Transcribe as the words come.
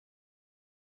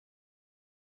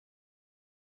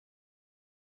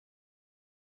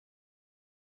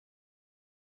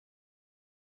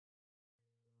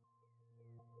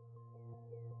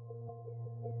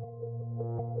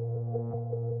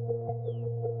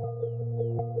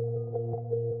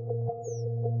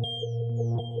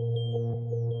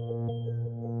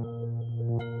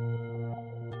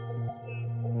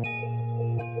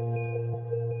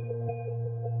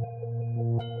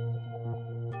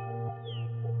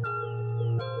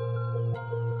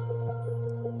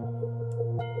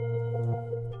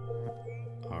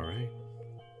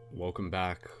welcome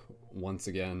back once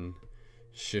again,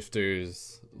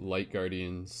 shifters, light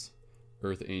guardians,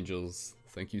 earth angels.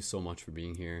 Thank you so much for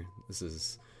being here. This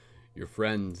is your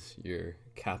friend, your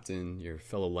captain, your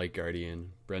fellow light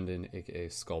guardian, Brendan, aka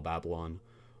Skull Babylon,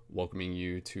 welcoming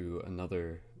you to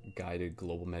another guided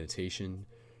global meditation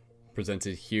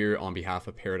presented here on behalf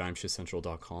of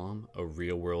ParadigmShiftCentral.com, a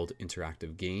real-world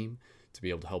interactive game to be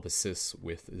able to help assist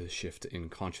with the shift in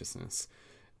consciousness.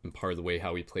 And part of the way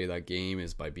how we play that game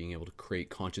is by being able to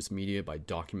create conscious media, by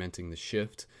documenting the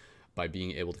shift, by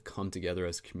being able to come together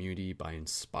as a community, by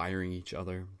inspiring each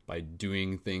other, by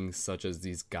doing things such as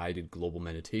these guided global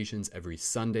meditations every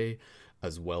Sunday,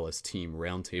 as well as team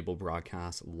roundtable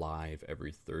broadcasts live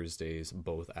every Thursdays,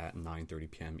 both at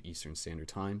 9:30 p.m. Eastern Standard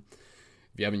Time.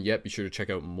 If you haven't yet, be sure to check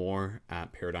out more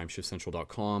at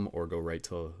ParadigmShiftCentral.com or go right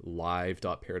to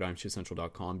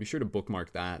live.ParadigmShiftCentral.com. Be sure to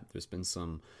bookmark that. There's been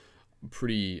some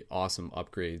pretty awesome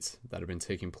upgrades that have been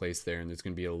taking place there, and there's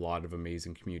going to be a lot of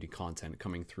amazing community content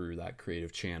coming through that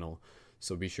creative channel.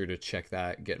 So be sure to check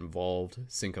that, get involved,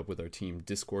 sync up with our team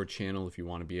Discord channel if you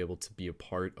want to be able to be a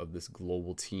part of this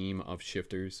global team of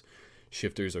shifters.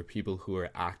 Shifters are people who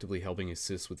are actively helping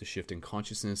assist with the shift in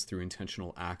consciousness through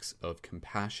intentional acts of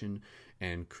compassion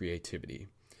and creativity.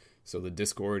 So the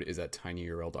Discord is at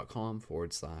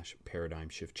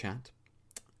tinyurl.com/paradigmshiftchat.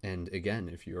 And again,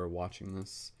 if you are watching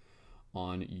this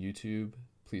on YouTube,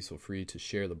 please feel free to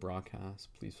share the broadcast.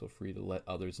 Please feel free to let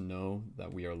others know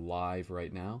that we are live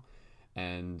right now.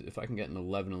 And if I can get an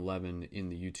 1111 in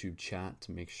the YouTube chat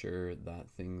to make sure that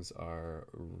things are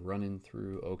running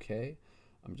through okay.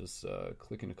 I'm just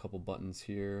clicking a couple buttons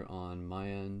here on my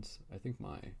end. I think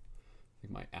my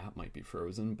app might be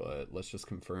frozen, but let's just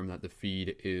confirm that the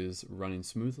feed is running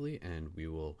smoothly, and we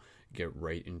will get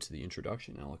right into the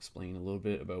introduction. I'll explain a little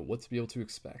bit about what to be able to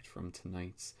expect from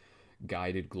tonight's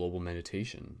guided global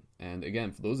meditation. And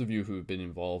again, for those of you who have been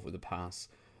involved with the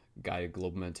past guided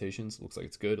global meditations, looks like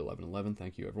it's good, 1111,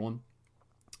 thank you everyone.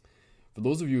 For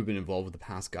those of you who have been involved with the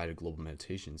past guided global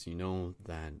meditations, you know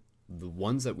that the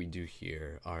ones that we do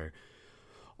here are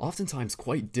oftentimes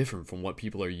quite different from what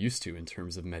people are used to in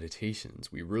terms of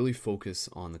meditations. We really focus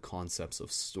on the concepts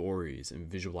of stories and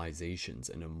visualizations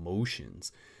and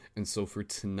emotions. And so for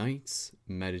tonight's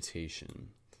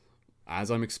meditation,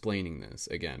 as I'm explaining this,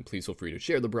 again, please feel free to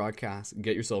share the broadcast,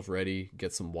 get yourself ready,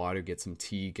 get some water, get some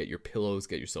tea, get your pillows,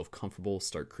 get yourself comfortable,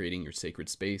 start creating your sacred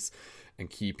space, and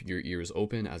keep your ears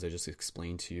open as I just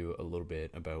explained to you a little bit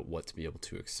about what to be able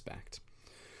to expect.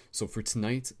 So for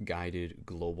tonight's guided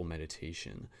global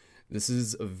meditation, this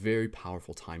is a very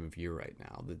powerful time of year right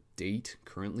now. The date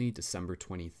currently December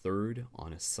 23rd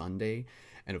on a Sunday.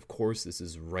 And of course, this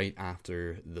is right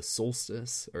after the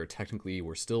solstice, or technically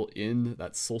we're still in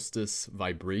that solstice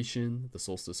vibration. The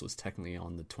solstice was technically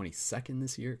on the 22nd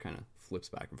this year, kind of flips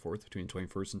back and forth between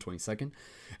 21st and 22nd.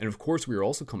 And of course, we are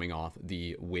also coming off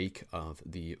the wake of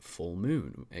the full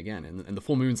moon again. And the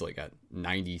full moon's like at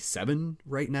 97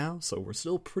 right now. So we're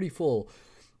still pretty full.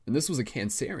 And this was a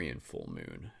Cancerian full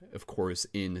moon, of course,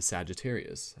 in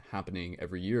Sagittarius, happening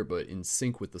every year, but in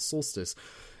sync with the solstice.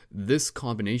 This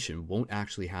combination won't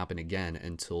actually happen again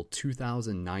until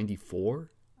 2094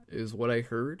 is what I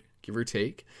heard, give or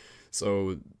take.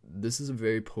 So this is a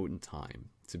very potent time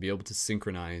to be able to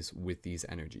synchronize with these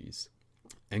energies.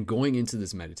 And going into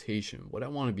this meditation, what I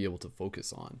want to be able to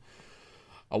focus on,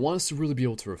 I want us to really be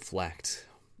able to reflect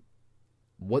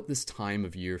what this time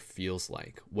of year feels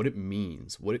like, what it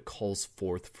means, what it calls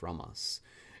forth from us.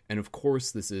 And of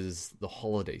course, this is the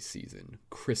holiday season,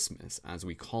 Christmas, as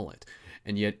we call it.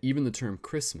 And yet, even the term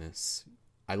Christmas,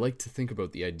 I like to think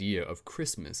about the idea of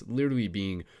Christmas literally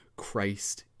being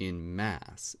Christ in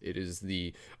Mass. It is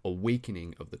the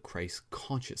awakening of the Christ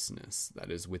consciousness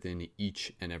that is within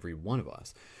each and every one of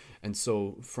us. And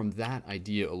so, from that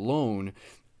idea alone,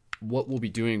 what we'll be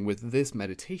doing with this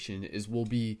meditation is we'll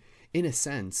be, in a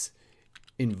sense,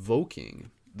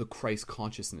 invoking the Christ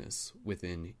consciousness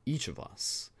within each of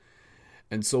us.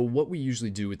 And so what we usually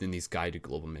do within these guided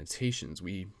global meditations,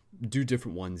 we do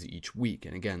different ones each week.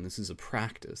 And again, this is a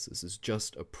practice. This is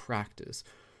just a practice.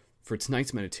 For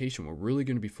tonight's meditation, we're really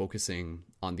going to be focusing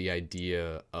on the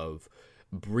idea of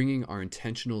bringing our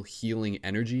intentional healing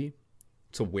energy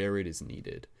to where it is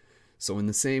needed. So in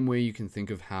the same way you can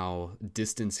think of how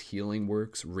distance healing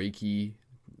works, Reiki,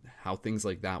 how things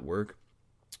like that work,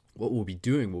 what we'll be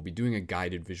doing a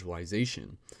guided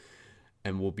visualization.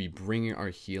 And we'll be bringing our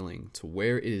healing to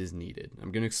where it is needed.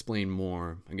 I'm going to explain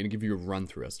more. I'm going to give you a run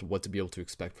through as to what to be able to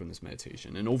expect from this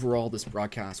meditation. And overall, this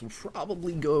broadcast will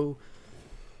probably go,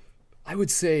 I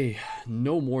would say,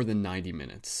 no more than 90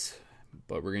 minutes.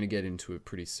 But we're going to get into it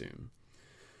pretty soon.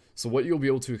 So what you'll be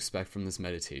able to expect from this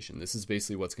meditation, this is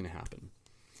basically what's going to happen.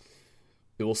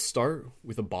 It will start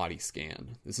with a body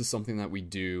scan. This is something that we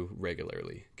do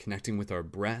regularly, connecting with our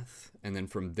breath. And then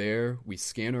from there, we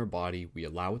scan our body, we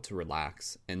allow it to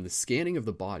relax. And the scanning of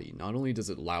the body, not only does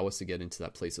it allow us to get into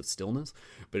that place of stillness,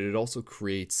 but it also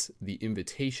creates the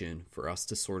invitation for us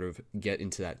to sort of get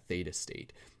into that theta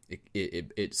state.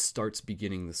 It starts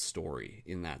beginning the story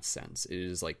in that sense. It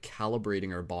is like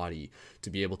calibrating our body to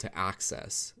be able to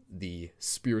access the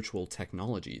spiritual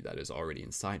technology that is already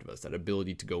inside of us, that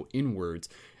ability to go inwards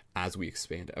as we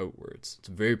expand outwards. It's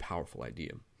a very powerful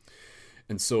idea.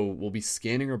 And so we'll be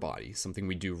scanning our body, something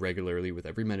we do regularly with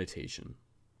every meditation.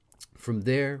 From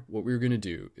there, what we're going to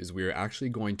do is we're actually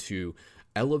going to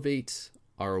elevate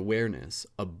our awareness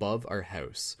above our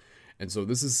house. And so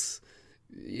this is,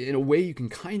 in a way, you can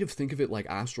kind of think of it like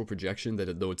astral projection,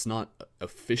 that though it's not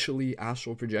officially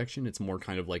astral projection, it's more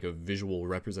kind of like a visual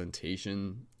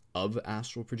representation of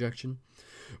astral projection.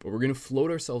 But we're going to float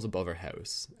ourselves above our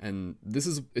house. And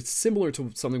it's similar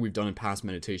to something we've done in past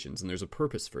meditations, and there's a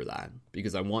purpose for that,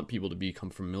 because I want people to become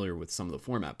familiar with some of the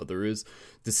format, but there is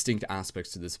distinct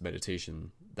aspects to this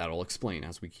meditation that I'll explain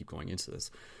as we keep going into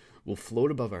this. We'll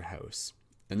float above our house.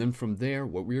 And then from there,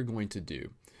 what we are going to do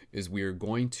is we are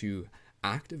going to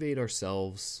activate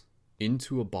ourselves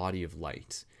into a body of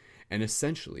light. And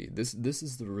essentially, this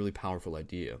is the really powerful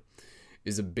idea,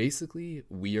 is that basically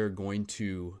we are going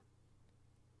to,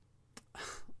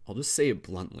 I'll just say it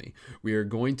bluntly, we are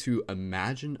going to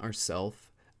imagine ourselves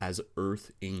as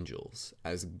earth angels,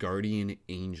 as guardian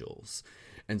angels.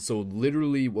 And so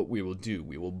literally what we will do,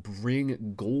 we will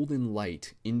bring golden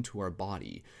light into our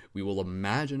body. We will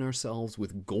imagine ourselves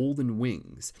with golden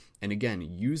wings. And again,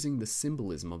 using the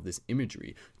symbolism of this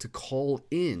imagery to call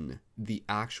in the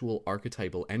actual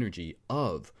archetypal energy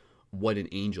of what an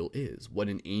angel is, what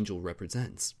an angel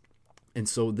represents. And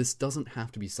so this doesn't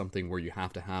have to be something where you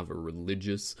have to have a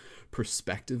religious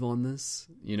perspective on this.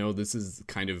 You know, this is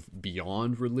kind of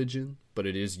beyond religion, but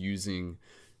it is using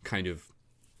kind of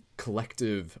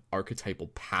collective archetypal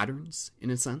patterns in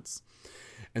a sense.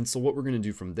 And so what we're going to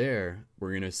do from there,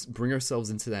 we're going to bring ourselves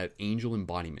into that angel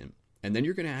embodiment. And then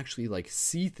you're going to actually like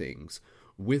see things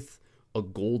with a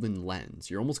golden lens.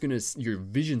 You're almost going to, your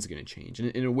vision's going to change. And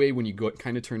in a way, when you go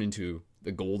kind of turn into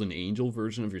the golden angel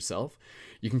version of yourself,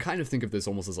 you can kind of think of this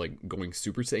almost as like going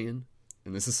Super Saiyan.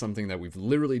 And this is something that we've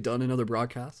literally done in other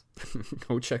broadcasts.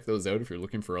 Go check those out if you're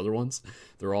looking for other ones.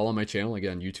 They're all on my channel.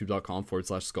 Again,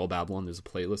 youtube.com/SkullBabylon. There's a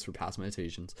playlist for past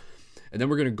meditations. And then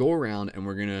we're going to go around and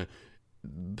we're going to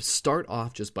start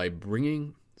off just by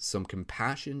bringing some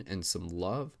compassion and some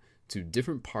love to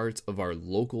different parts of our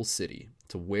local city,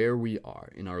 to where we are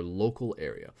in our local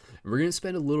area. And we're going to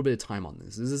spend a little bit of time on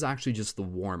this. This is actually just the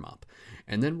warm up.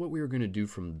 And then what we are going to do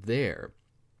from there,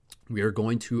 we are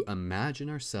going to imagine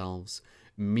ourselves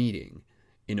meeting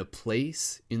in a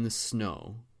place in the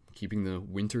snow, keeping the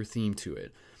winter theme to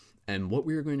it. And what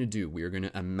we are going to do, we are going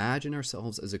to imagine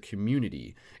ourselves as a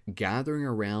community gathering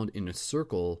around in a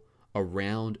circle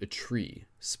around a tree.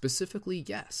 Specifically,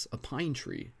 yes, a pine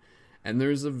tree. And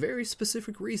there's a very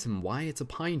specific reason why it's a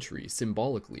pine tree,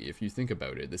 symbolically, if you think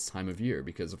about it this time of year,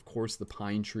 because of course the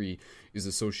pine tree is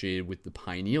associated with the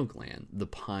pineal gland, the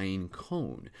pine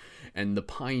cone, and the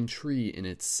pine tree in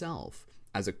itself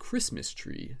as a Christmas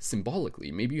tree,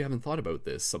 symbolically. Maybe you haven't thought about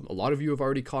this. A lot of you have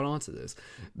already caught on to this.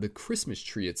 The Christmas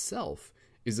tree itself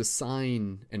is a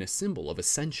sign and a symbol of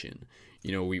ascension.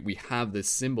 You know, we have this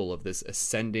symbol of this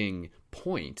ascending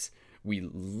point. We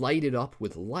light it up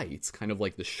with lights, kind of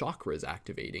like the chakras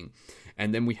activating.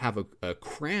 And then we have a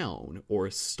crown or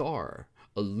a star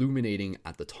illuminating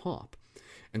at the top.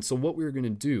 And so what we're going to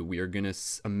do, we are going to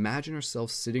imagine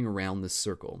ourselves sitting around this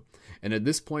circle. And at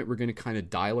this point, we're going to kind of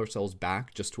dial ourselves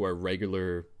back just to our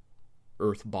regular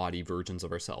earth body versions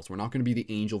of ourselves. We're not going to be the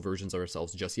angel versions of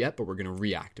ourselves just yet, but we're going to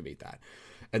reactivate that.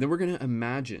 And then we're going to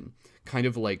imagine kind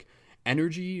of like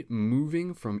energy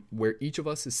moving from where each of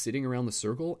us is sitting around the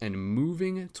circle and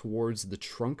moving towards the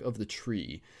trunk of the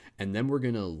tree. And then we're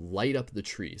going to light up the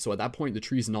tree. So at that point, the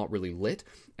tree is not really lit,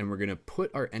 and we're going to put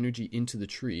our energy into the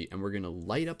tree, and we're going to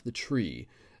light up the tree.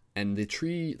 And the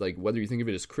tree, like whether you think of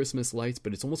it as Christmas lights,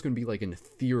 but it's almost going to be like an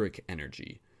etheric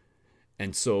energy.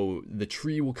 And so the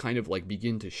tree will kind of like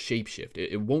begin to shapeshift.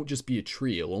 It won't just be a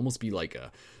tree. It'll almost be like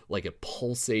a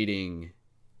pulsating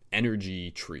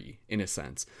energy tree in a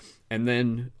sense. And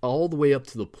then all the way up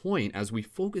to the point, as we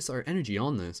focus our energy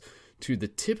on this, to the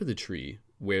tip of the tree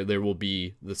where there will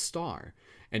be the star.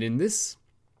 And in this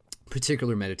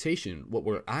particular meditation, what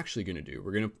we're actually going to do,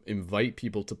 we're going to invite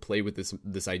people to play with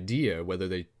this idea, whether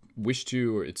they wish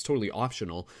to, or it's totally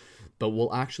optional, but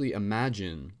we'll actually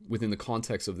imagine within the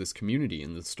context of this community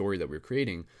and the story that we're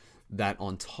creating, that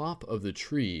on top of the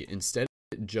tree, instead of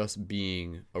it just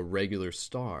being a regular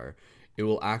star, it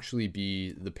will actually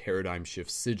be the paradigm shift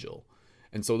sigil.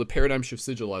 And so the paradigm shift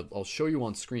sigil, I'll show you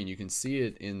on screen. You can see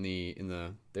it in the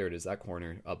there it is, that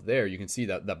corner up there. You can see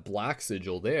that black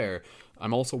sigil there.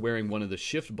 I'm also wearing one of the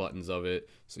shift buttons of it,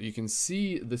 so you can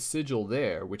see the sigil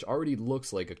there, which already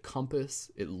looks like a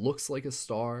compass. It looks like a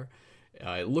star.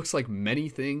 It looks like many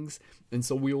things. And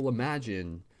so we will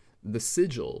imagine the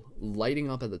sigil lighting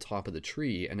up at the top of the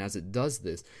tree, and as it does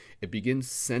this, it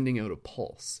begins sending out a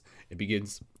pulse. It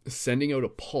begins sending out a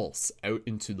pulse out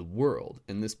into the world,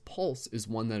 and this pulse is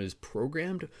one that is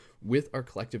programmed with our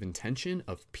collective intention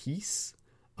of peace,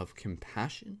 of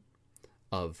compassion,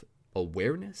 of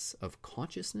awareness, of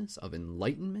consciousness, of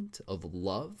enlightenment, of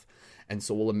love. And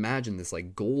so we'll imagine this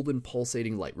like golden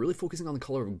pulsating light, really focusing on the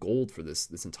color of gold for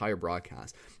this entire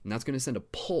broadcast. And that's going to send a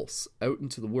pulse out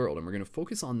into the world, and we're going to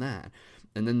focus on that.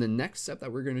 And then the next step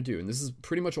that we're going to do, and this is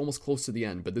pretty much almost close to the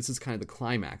end, but this is kind of the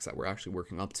climax that we're actually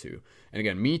working up to. And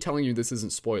again, me telling you this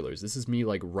isn't spoilers. This is me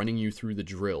like running you through the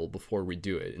drill before we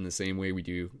do it, in the same way we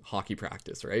do hockey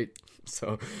practice, right?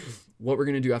 So what we're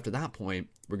going to do after that point,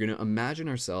 we're going to imagine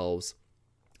ourselves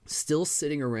still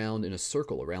sitting around in a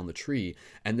circle around the tree,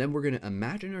 and then we're going to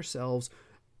imagine ourselves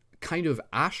kind of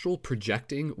astral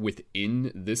projecting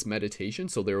within this meditation.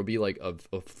 So there will be like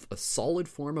a solid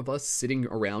form of us sitting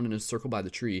around in a circle by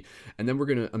the tree, and then we're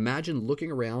going to imagine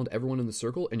looking around everyone in the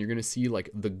circle, and you're going to see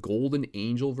like the golden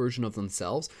angel version of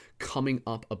themselves coming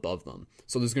up above them.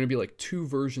 So there's going to be like two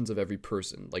versions of every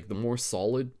person, like the more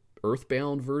solid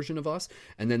earthbound version of us,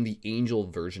 and then the angel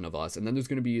version of us. And then there's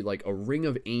going to be like a ring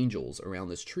of angels around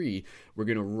this tree. We're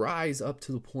going to rise up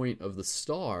to the point of the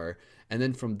star, and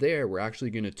then from there we're actually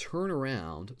going to turn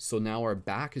around, so now our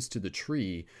back is to the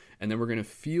tree, and then we're going to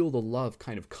feel the love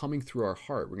kind of coming through our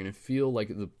heart. We're going to feel like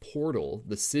the portal,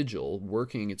 the sigil,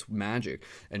 working its magic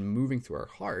and moving through our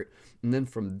heart. And then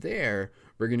from there,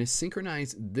 we're going to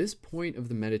synchronize this point of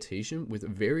the meditation with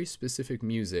very specific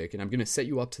music. And I'm going to set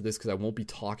you up to this because I won't be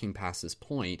talking past this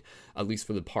point, at least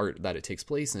for the part that it takes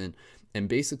place in. And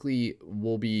basically,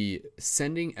 we'll be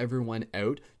sending everyone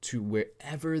out to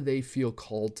wherever they feel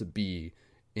called to be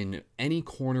in any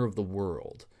corner of the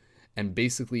world. And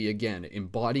basically, again,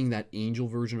 embodying that angel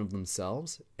version of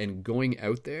themselves and going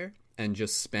out there and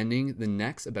just spending the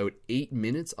next about 8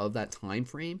 minutes of that time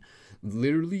frame,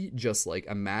 literally just like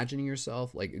imagining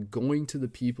yourself like going to the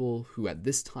people who at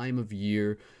this time of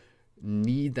year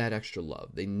need that extra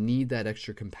love, they need that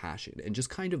extra compassion, and just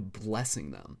kind of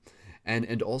blessing them.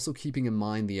 And also keeping in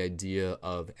mind the idea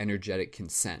of energetic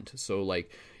consent. So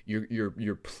like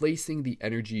you're placing the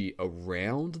energy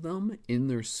around them in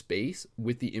their space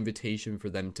with the invitation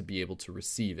for them to be able to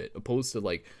receive it, opposed to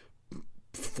like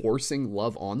forcing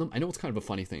love on them. I know it's kind of a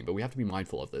funny thing, but we have to be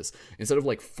mindful of this. Instead of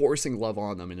like forcing love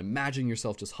on them and imagining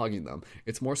yourself just hugging them,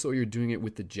 it's more so you're doing it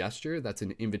with the gesture that's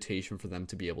an invitation for them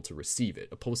to be able to receive it,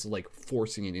 opposed to like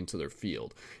forcing it into their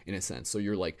field in a sense. So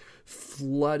you're like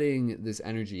flooding this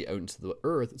energy out into the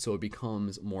earth so it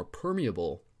becomes more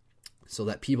permeable, so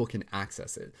that people can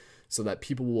access it, so that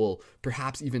people will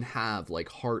perhaps even have like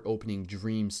heart-opening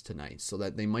dreams tonight, so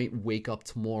that they might wake up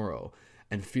tomorrow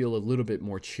and feel a little bit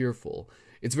more cheerful.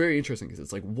 It's very interesting because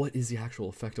it's like, what is the actual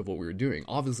effect of what we were doing?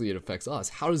 Obviously, it affects us.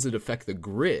 How does it affect the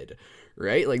grid,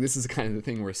 right? Like, this is kind of the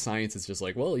thing where science is just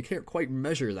like, well, you can't quite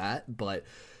measure that, but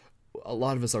a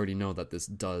lot of us already know that this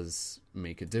does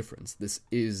make a difference. This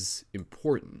is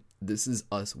important. This is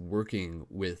us working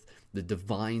with the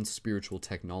divine spiritual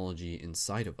technology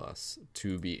inside of us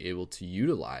to be able to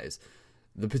utilize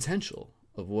the potential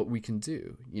of what we can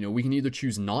do. You know, we can either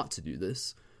choose not to do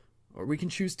this, or we can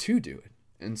choose to do it.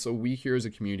 And so we here as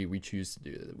a community, we choose to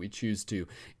do that. We choose to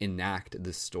enact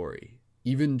this story,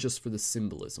 even just for the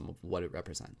symbolism of what it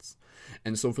represents.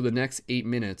 And so for the next 8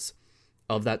 minutes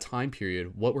of that time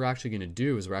period, what we're actually going to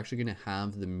do is we're actually going to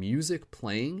have the music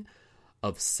playing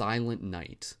of Silent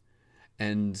Night.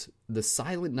 And the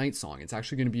Silent Night song, it's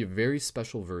actually going to be a very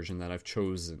special version that I've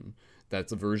chosen.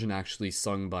 That's a version actually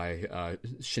sung by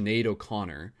Sinead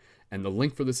O'Connor. And the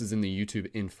link for this is in the YouTube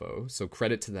info, so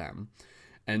credit to them.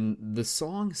 And the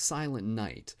song Silent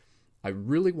Night, I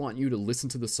really want you to listen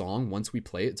to the song once we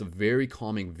play it. It's a very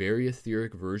calming, very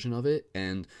etheric version of it,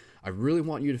 and I really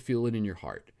want you to feel it in your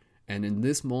heart. And in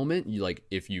this moment, you like,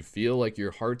 if you feel like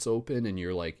your heart's open and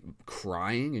you're like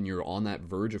crying and you're on that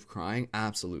verge of crying,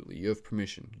 absolutely, you have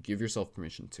permission. Give yourself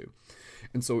permission to.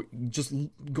 And so just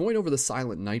going over the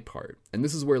Silent Night part, and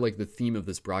this is where like the theme of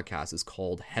this broadcast is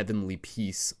called Heavenly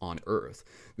Peace on Earth.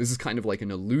 This is kind of like an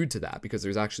allude to that, because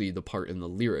there's actually the part in the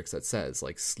lyrics that says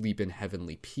like sleep in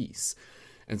heavenly peace.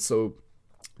 And so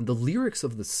the lyrics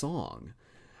of the song,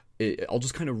 I'll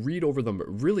just kind of read over them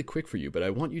really quick for you, but I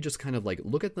want you just kind of like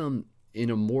look at them in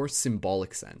a more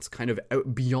symbolic sense, kind of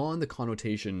out beyond the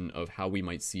connotation of how we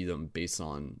might see them based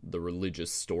on the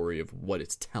religious story of what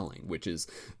it's telling, which is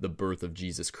the birth of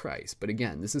Jesus Christ. But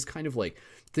again, this is kind of like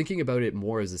thinking about it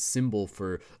more as a symbol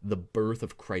for the birth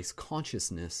of Christ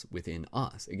consciousness within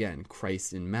us. Again,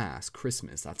 Christ in Mass,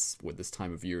 Christmas, that's what this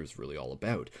time of year is really all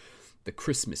about. The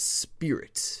Christmas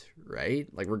spirit, right?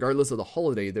 Like regardless of the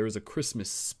holiday, there is a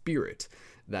Christmas spirit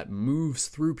that moves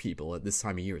through people at this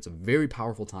time of year. It's a very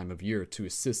powerful time of year to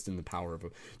assist in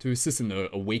the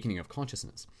awakening of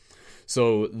consciousness.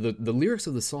 So the lyrics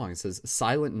of the song, it says,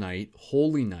 "Silent night,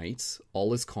 holy night,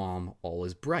 all is calm, all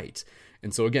is bright."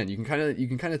 And so again, you can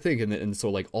kind of think, and so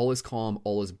like all is calm,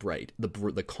 all is bright.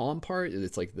 The calm part,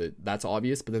 it's like that's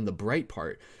obvious, but then the bright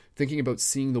part, thinking about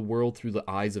seeing the world through the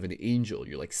eyes of an angel,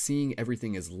 you're like seeing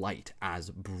everything as light, as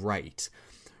bright.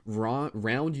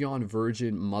 Round yon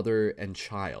virgin, mother and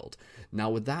child. Now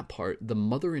with that part, the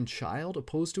mother and child,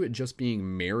 opposed to it just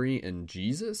being Mary and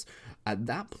Jesus, at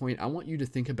that point, I want you to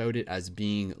think about it as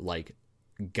being like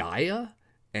Gaia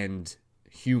and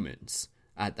humans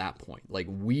at that point. Like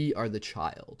we are the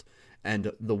child.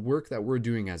 And the work that we're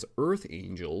doing as earth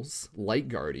angels, light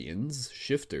guardians,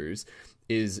 shifters,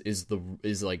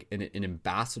 is like an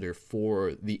ambassador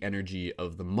for the energy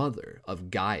of the mother, of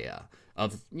Gaia,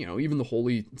 of, you know, even the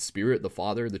Holy Spirit, the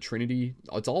Father, the Trinity.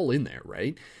 It's all in there,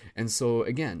 right? And so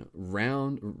again,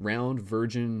 round yon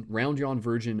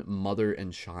virgin, mother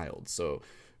and child. So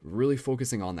really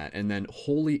focusing on that. And then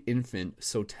holy infant,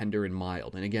 so tender and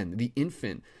mild. And again, the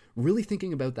infant, really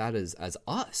thinking about that as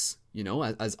us, you know,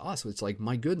 as us. It's like,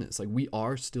 my goodness, like we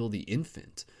are still the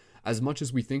infant. As much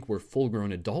as we think we're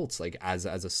full-grown adults, like as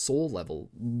a soul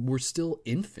level, we're still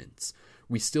infants.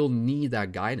 We still need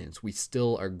that guidance. We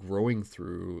still are growing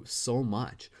through so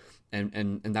much.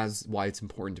 And that's why it's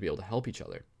important to be able to help each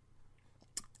other.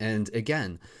 And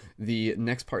again, the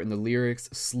next part in the lyrics,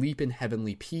 sleep in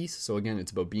heavenly peace. So again,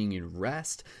 it's about being in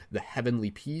rest, the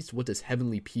heavenly peace. What does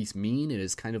heavenly peace mean? It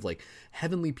is kind of like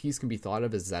heavenly peace can be thought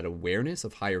of as that awareness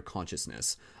of higher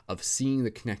consciousness, of seeing the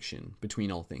connection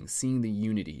between all things, seeing the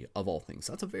unity of all things.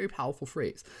 So that's a very powerful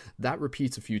phrase. That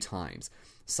repeats a few times.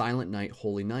 Silent night,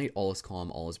 holy night, all is calm,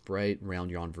 all is bright,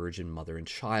 round yon virgin, mother and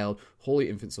child, holy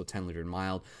infant, so tender and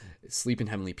mild, sleep in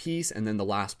heavenly peace. And then the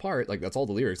last part, like that's all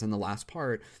the lyrics, and the last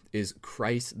part is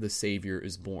Christ the Savior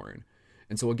is born.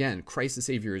 And so again, Christ the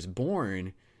Savior is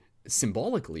born,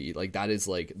 symbolically, like that is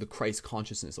like the Christ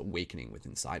consciousness awakening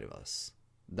within inside of us.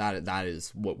 That is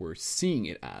what we're seeing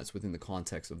it as within the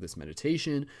context of this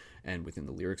meditation and within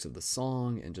the lyrics of the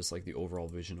song and just like the overall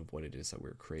vision of what it is that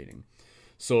we're creating.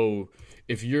 So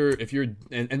if you're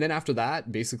and then after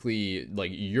that, basically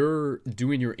like you're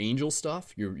doing your angel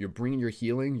stuff, you're bringing your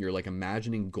healing, you're like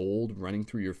imagining gold running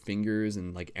through your fingers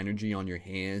and like energy on your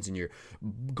hands, and you're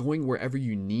going wherever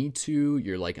you need to.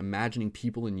 You're like imagining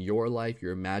people in your life,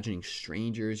 you're imagining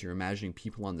strangers, you're imagining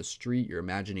people on the street, you're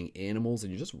imagining animals,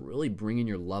 and you're just really bringing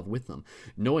your love with them,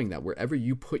 knowing that wherever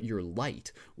you put your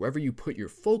light, wherever you put your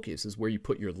focus is where you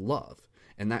put your love,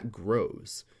 and that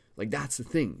grows. Like that's the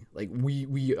thing. Like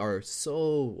we are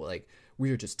so like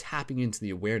we are just tapping into the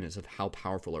awareness of how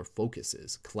powerful our focus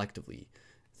is collectively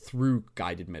through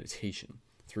guided meditation,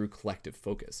 through collective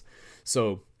focus.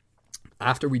 So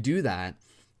after we do that,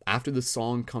 after the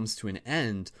song comes to an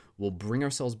end, we'll bring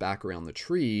ourselves back around the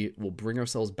tree, we'll bring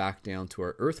ourselves back down to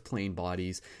our earth plane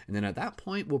bodies, and then at that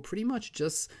point, we'll pretty much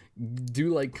just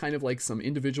do like kind of like some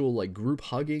individual like group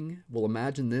hugging. We'll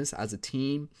imagine this as a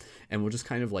team, and we'll just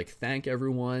kind of like thank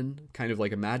everyone, kind of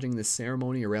like imagining this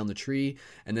ceremony around the tree,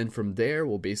 and then from there,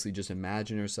 we'll basically just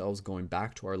imagine ourselves going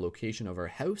back to our location of our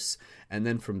house, and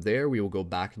then from there, we will go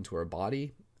back into our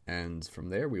body. And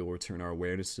from there, we will return our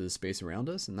awareness to the space around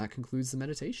us, and that concludes the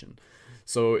meditation.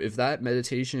 So if that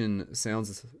meditation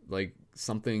sounds like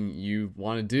something you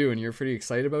want to do and you're pretty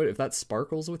excited about it, if that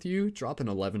sparkles with you, drop an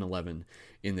 1111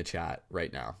 in the chat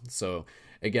right now. So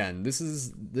again, this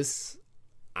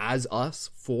as us,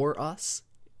 for us.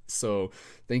 So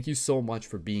thank you so much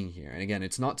for being here. And again,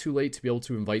 it's not too late to be able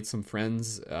to invite some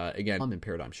friends. Again, I'm in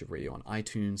Paradigm Shift Radio on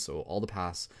iTunes, so all the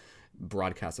past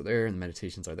broadcasts are there and the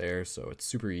meditations are there, so it's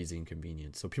super easy and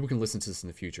convenient, so people can listen to this in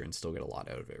the future and still get a lot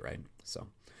out of it, right? So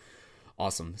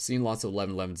Awesome. Seeing lots of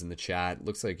 1111s in the chat.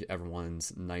 Looks like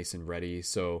everyone's nice and ready.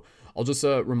 So I'll just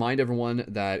remind everyone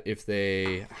that if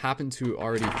they happen to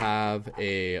already have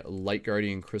a Light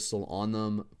Guardian crystal on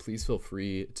them, please feel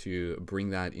free to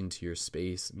bring that into your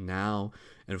space now.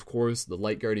 And of course, the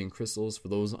Light Guardian crystals, for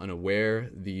those unaware,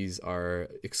 these are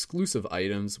exclusive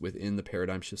items within the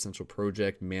Paradigm Shift Central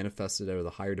project, manifested out of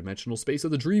the higher dimensional space of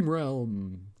the dream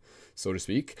realm, so to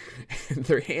speak.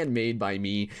 They're handmade by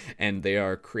me, and they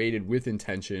are created with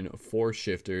intention for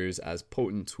shifters as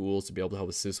potent tools to be able to help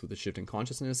assist with the shift in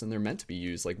consciousness, and they're meant to be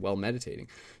used like while meditating.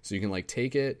 So you can like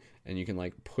take it and you can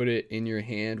like put it in your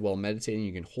hand while meditating.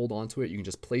 You can hold on to it. You can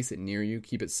just place it near you,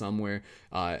 keep it somewhere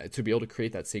to be able to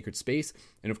create that sacred space.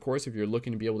 And of course, if you're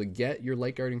looking to be able to get your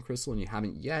Light Guardian crystal and you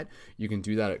haven't yet, you can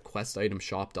do that at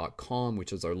questitemshop.com,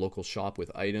 which is our local shop with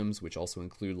items, which also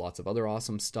include lots of other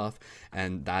awesome stuff.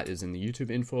 And that is in the YouTube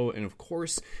info. And of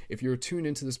course, if you're tuned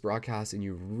into this broadcast and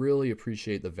you really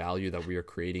appreciate the value that we are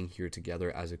creating here together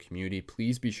as a community,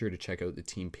 please be sure to check out the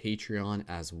team Patreon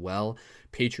as well.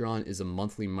 Patreon is a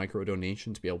monthly micro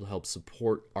donation to be able to help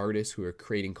support artists who are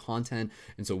creating content.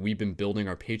 And so we've been building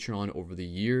our Patreon over the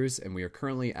years, and we are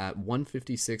currently at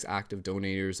 156 active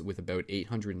donators with about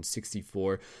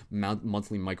 864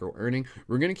 monthly micro earning.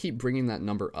 We're going to keep bringing that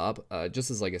number up. Just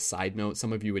as like a side note,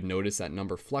 some of you would notice that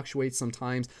number fluctuates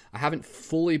sometimes. I haven't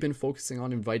fully been focusing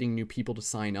on inviting new people to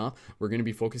sign up. We're going to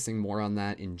be focusing more on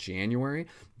that in January.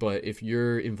 But if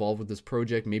you're involved with this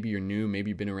project, maybe you're new,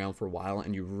 maybe you've been around for a while,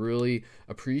 and you really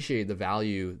appreciate the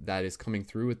value that is coming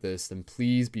through with this, then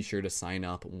please be sure to sign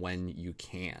up when you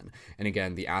can. And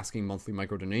again, the asking monthly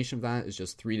micro donation of that is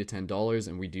just $3 to $10,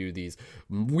 and we do these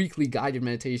weekly guided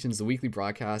meditations, the weekly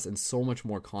broadcasts, and so much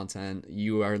more content.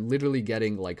 You are literally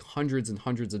getting like hundreds and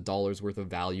hundreds of dollars worth of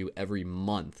value every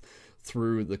month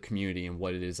through the community and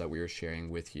what it is that we are sharing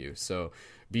with you. So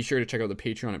be sure to check out the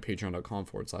Patreon at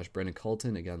patreon.com/Brendan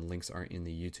Culliton. Again, links are in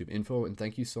the YouTube info. And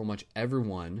thank you so much,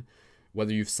 everyone,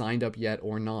 whether you've signed up yet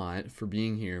or not, for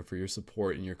being here, for your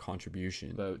support and your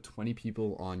contribution. About 20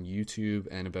 people on YouTube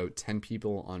and about 10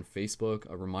 people on Facebook.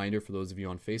 A reminder for those of you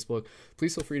on Facebook,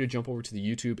 please feel free to jump over to the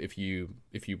YouTube if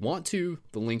you want to.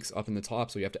 The link's up in the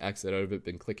top, so you have to exit out of it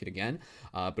and click it again.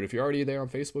 But if you're already there on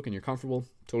Facebook and you're comfortable,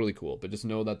 totally cool. But just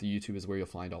know that the YouTube is where you'll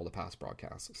find all the past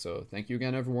broadcasts. So thank you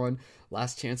again, everyone.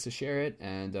 Last chance to share it.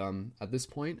 And at this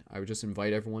point, I would just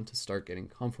invite everyone to start getting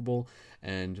comfortable.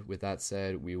 And with that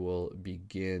said, we will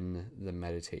begin the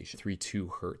meditation. 3-2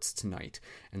 Hertz tonight.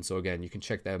 And so again, you can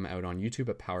check them out on YouTube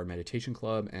at Power Meditation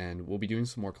Club, and we'll be doing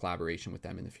some more collaboration with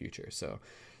them in the future. So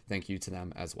thank you to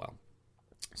them as well.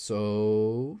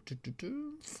 So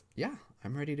yeah,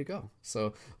 I'm ready to go.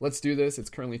 So let's do this.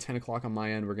 It's currently 10 o'clock on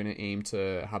my end. We're going to aim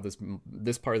to have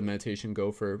this part of the meditation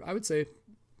go for, I would say,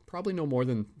 probably no more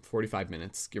than 45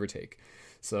 minutes, give or take.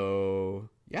 So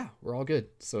yeah, we're all good.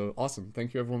 So awesome.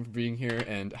 Thank you everyone for being here,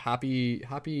 and happy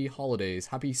holidays,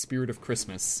 happy spirit of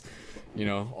Christmas,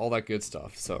 all that good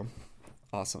stuff. So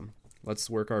awesome. Let's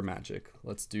work our magic.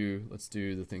 Let's do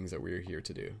the things that we're here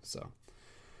to do. So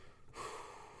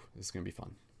this is going to be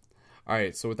fun. All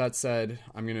right, so with that said,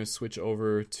 I'm going to switch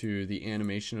over to the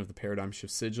animation of the Paradigm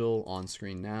Shift Sigil on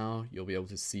screen now. You'll be able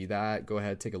to see that. Go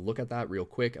ahead, take a look at that real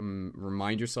quick, and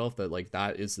remind yourself that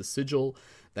that is the sigil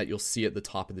that you'll see at the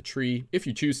top of the tree, if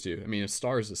you choose to. I mean, a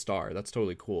star is a star. That's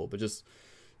totally cool, but just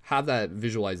have that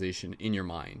visualization in your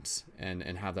mind and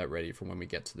have that ready for when we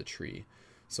get to the tree.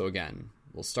 So again,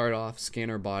 we'll start off, scan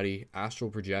our body,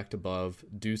 astral project above,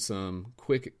 do some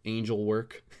quick angel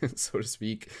work, so to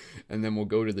speak, and then we'll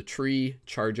go to the tree,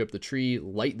 charge up the tree,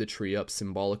 light the tree up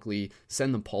symbolically,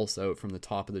 send the pulse out from the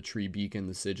top of the tree beacon,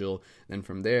 the sigil. Then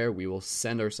from there, we will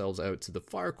send ourselves out to the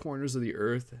far corners of the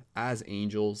earth as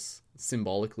angels,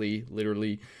 symbolically,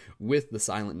 literally, with the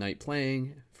silent night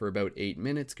playing for about 8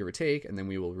 minutes, give or take, and then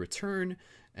we will return,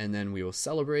 and then we will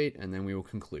celebrate, and then we will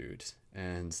conclude.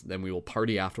 And then we will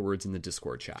party afterwards in the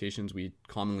Discord chat. We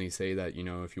commonly say that,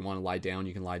 if you want to lie down,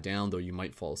 you can lie down, though you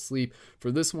might fall asleep.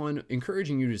 For this one,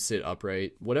 encouraging you to sit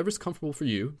upright, whatever's comfortable for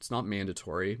you. It's not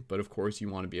mandatory, but of course you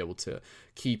want to be able to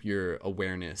keep your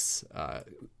awareness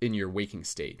in your waking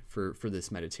state for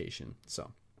this meditation.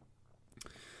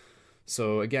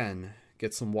 So again,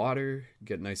 get some water,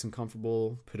 get nice and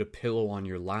comfortable, put a pillow on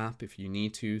your lap if you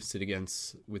need to, sit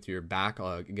with your back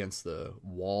against the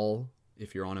wall,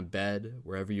 if you're on a bed,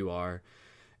 wherever you are.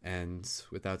 And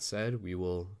with that said, we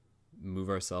will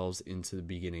move ourselves into the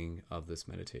beginning of this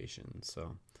meditation.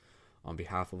 So on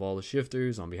behalf of all the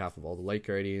shifters, on behalf of all the light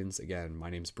guardians, again, my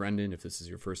name's Brendan. If this is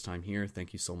your first time here,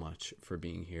 thank you so much for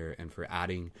being here and for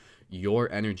adding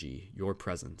your energy, your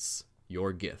presence,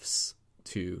 your gifts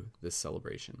to this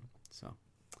celebration. So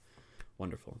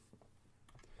wonderful.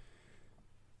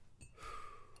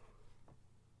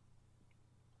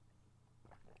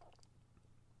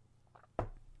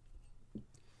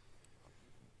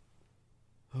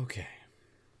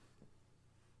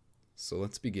 So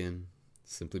let's begin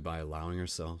simply by allowing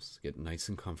ourselves to get nice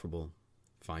and comfortable.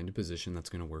 Find a position that's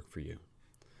going to work for you.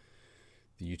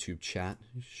 The YouTube chat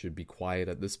should be quiet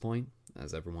at this point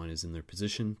as everyone is in their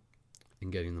position and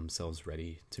getting themselves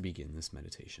ready to begin this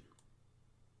meditation.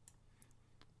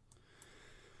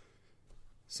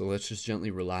 So let's just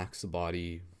gently relax the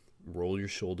body, roll your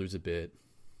shoulders a bit,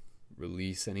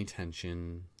 release any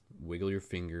tension, wiggle your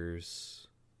fingers,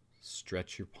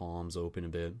 stretch your palms open a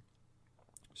bit,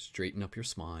 straighten up your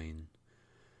spine,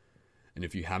 and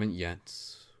if you haven't yet,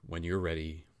 when you're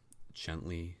ready,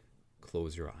 gently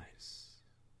close your eyes.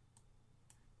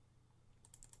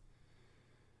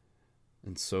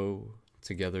 And so,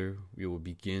 together, we will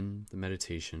begin the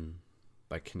meditation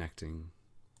by connecting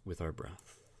with our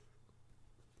breath.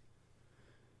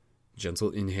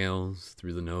 Gentle inhales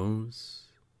through the nose.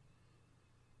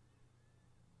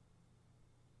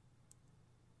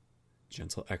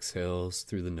 Gentle exhales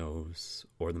through the nose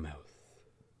or the mouth.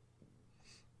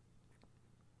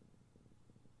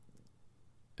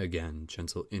 Again,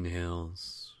 gentle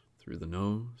inhales through the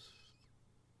nose.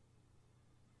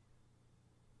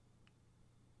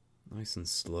 Nice and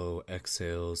slow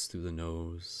exhales through the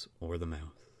nose or the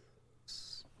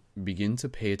mouth. Begin to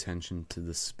pay attention to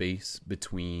the space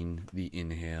between the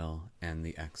inhale and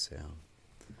the exhale.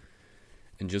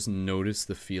 And just notice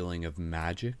the feeling of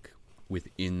magic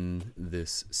within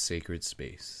this sacred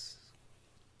space.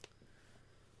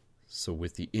 So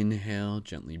with the inhale,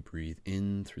 gently breathe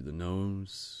in through the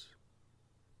nose.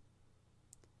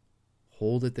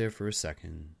 Hold it there for a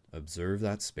second. Observe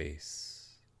that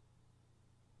space.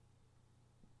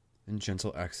 And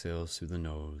gentle exhales through the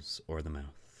nose or the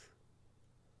mouth.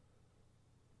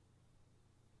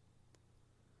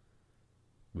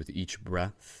 With each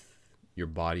breath, your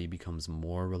body becomes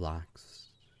more relaxed.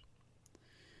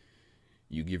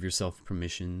 You give yourself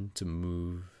permission to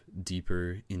move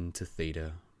deeper into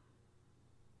theta.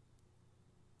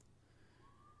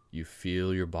 You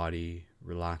feel your body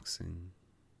relaxing.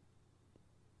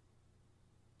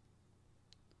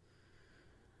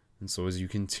 And so as you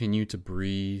continue to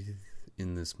breathe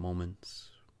in this moment,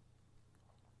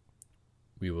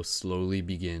 we will slowly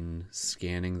begin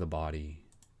scanning the body.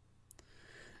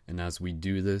 And as we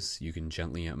do this, you can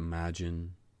gently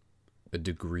imagine a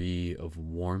degree of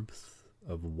warmth,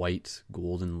 of white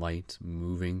golden light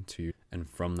moving to you. And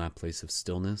from that place of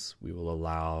stillness, we will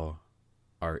allow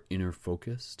our inner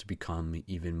focus to become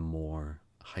even more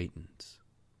heightened.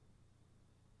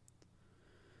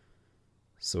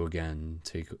 So again,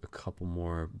 take a couple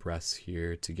more breaths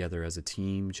here together as a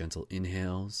team. Gentle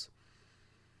inhales.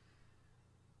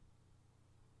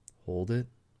 Hold it.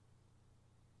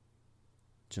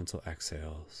 Gentle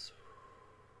exhales.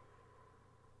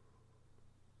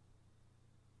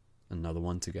 Another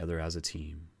one together as a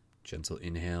team. Gentle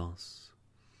inhales.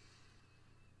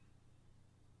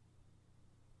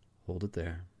 Hold it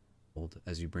there. Hold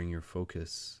as you bring your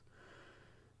focus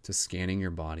to scanning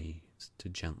your body to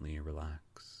gently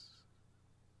relax.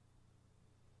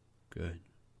 Good.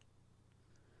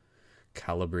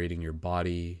 Calibrating your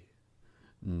body.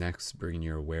 Next, bringing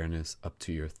your awareness up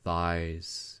to your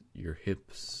thighs, your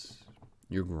hips,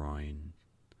 your groin,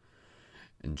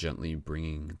 and gently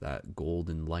bringing that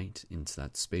golden light into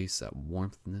that space, that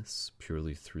warmthness,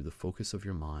 purely through the focus of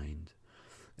your mind,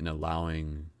 and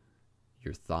allowing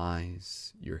your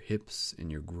thighs, your hips,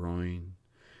 and your groin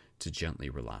to gently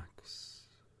relax.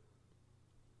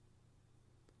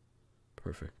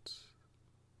 Perfect.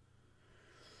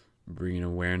 Bringing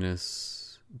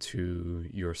awareness to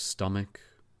your stomach,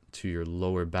 to your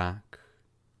lower back,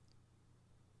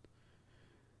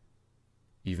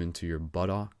 even to your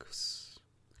buttocks.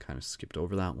 Kind of skipped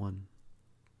over that one.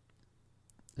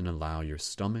 And allow your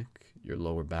stomach, your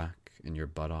lower back, and your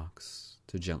buttocks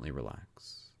to gently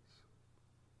relax.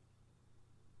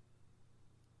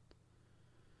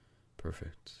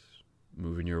 Perfect.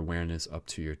 Moving your awareness up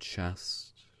to your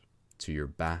chest, to your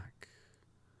back.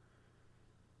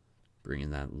 Bringing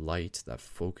that light, that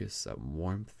focus, that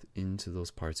warmth into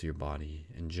those parts of your body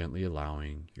and gently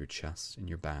allowing your chest and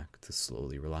your back to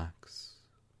slowly relax.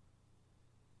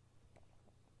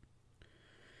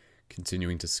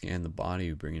 Continuing to scan the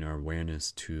body, bringing our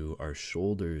awareness to our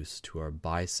shoulders, to our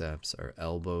biceps, our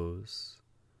elbows.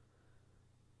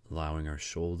 Allowing our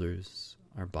shoulders,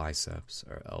 our biceps,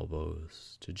 our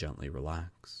elbows to gently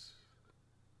relax.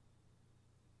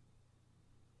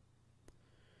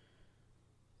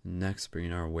 Next,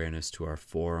 bringing our awareness to our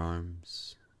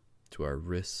forearms, to our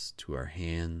wrists, to our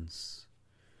hands.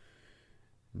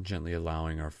 Gently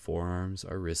allowing our forearms,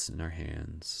 our wrists, and our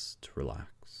hands to relax.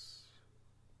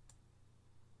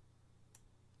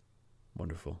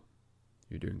 Wonderful.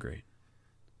 You're doing great.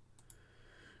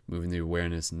 Moving the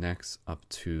awareness next up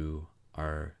to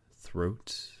our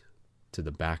throat, to the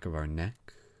back of our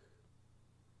neck,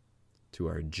 to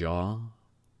our jaw,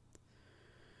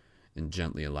 and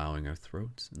gently allowing our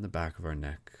throat and the back of our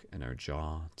neck and our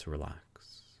jaw to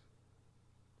relax.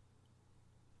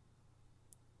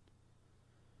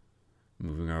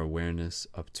 Moving our awareness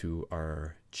up to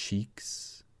our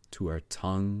cheeks, to our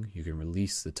tongue. You can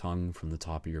release the tongue from the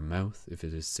top of your mouth if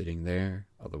it is sitting there.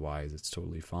 Otherwise, it's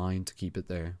totally fine to keep it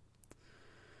there.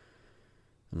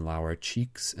 And allow our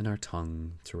cheeks and our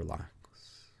tongue to relax.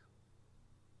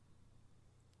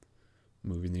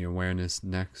 Moving the awareness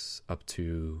next up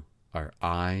to our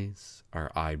eyes, our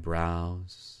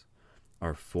eyebrows,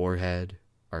 our forehead,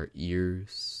 our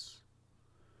ears,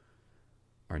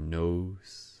 our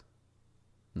nose,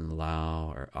 and allow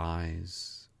our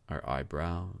eyes, our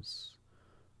eyebrows,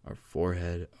 our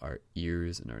forehead, our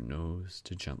ears, and our nose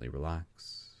to gently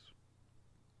relax.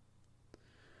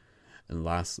 And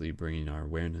lastly, bringing our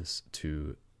awareness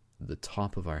to the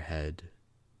top of our head,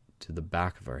 to the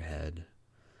back of our head,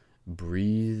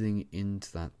 breathing into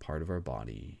that part of our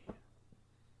body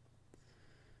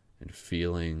and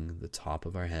feeling the top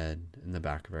of our head and the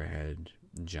back of our head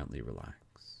gently relax.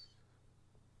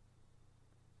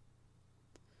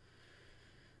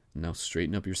 Now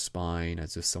straighten up your spine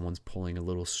as if someone's pulling a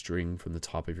little string from the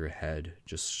top of your head,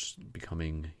 just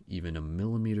becoming even a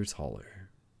millimeter taller.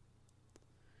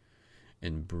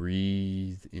 And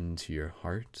breathe into your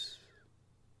heart.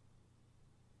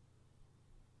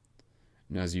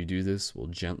 And as you do this, we'll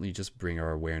gently just bring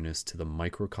our awareness to the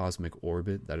microcosmic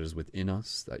orbit that is within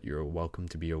us, that you're welcome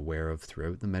to be aware of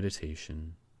throughout the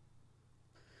meditation.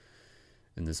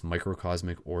 And this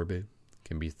microcosmic orbit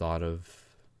can be thought of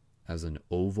as an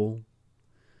oval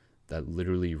that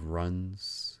literally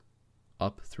runs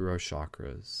up through our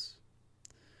chakras.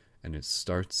 And it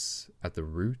starts at the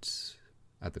root,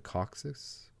 at the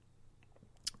coccyx.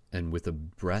 And with a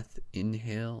breath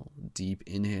inhale, deep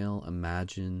inhale,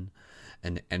 imagine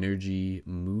an energy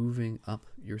moving up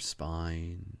your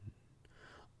spine,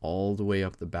 all the way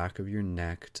up the back of your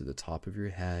neck to the top of your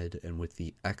head. And with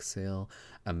the exhale,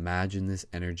 imagine this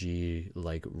energy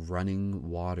like running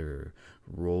water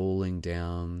rolling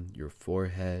down your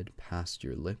forehead, past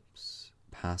your lips,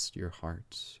 past your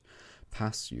heart,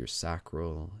 past your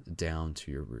sacral, down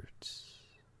to your roots.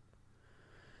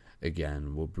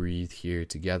 Again, we'll breathe here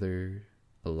together,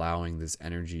 allowing this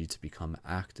energy to become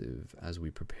active as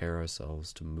we prepare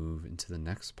ourselves to move into the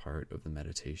next part of the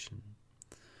meditation.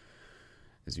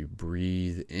 As you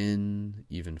breathe in,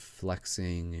 even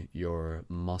flexing your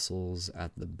muscles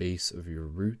at the base of your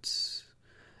roots.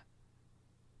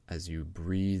 As you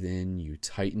breathe in, you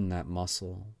tighten that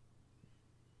muscle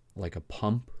like a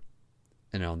pump.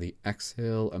 And on the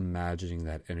exhale, imagining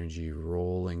that energy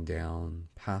rolling down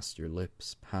past your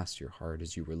lips, past your heart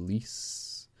as you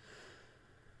release.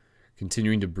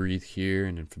 Continuing to breathe here,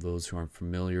 and for those who aren't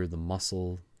familiar, the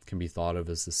muscle can be thought of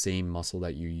as the same muscle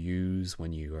that you use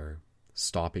when you are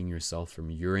stopping yourself from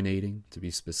urinating, to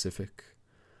be specific.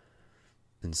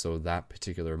 And so that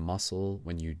particular muscle,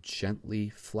 when you gently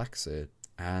flex it,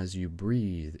 as you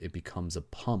breathe, it becomes a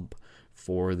pump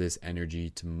for this energy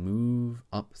to move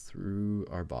up through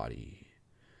our body.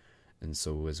 And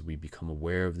so as we become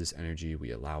aware of this energy,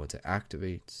 we allow it to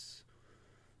activate,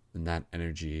 and that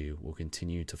energy will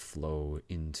continue to flow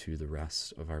into the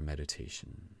rest of our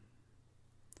meditation.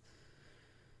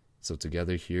 So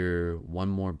together here, one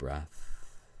more breath.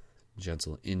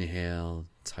 Gentle inhale,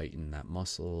 tighten that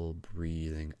muscle,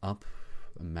 breathing up,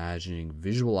 imagining,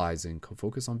 visualizing,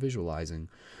 focus on visualizing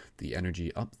the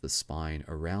energy up the spine,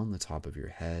 around the top of your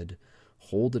head.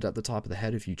 Hold it at the top of the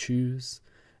head if you choose.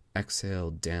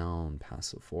 Exhale down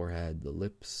past the forehead, the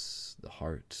lips, the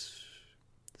heart,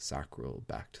 the sacral,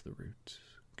 back to the root.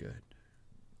 Good.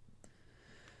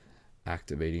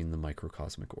 Activating the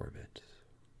microcosmic orbit.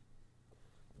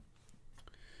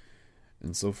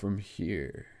 And so from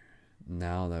here,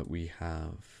 now that we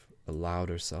have allowed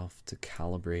ourselves to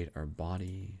calibrate our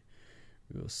body,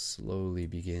 we will slowly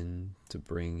begin to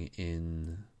bring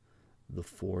in the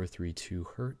 432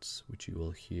 hertz, which you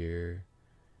will hear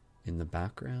in the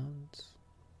background.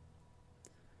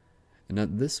 And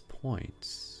at this point,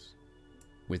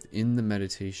 within the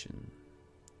meditation,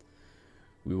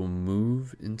 we will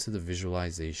move into the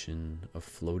visualization of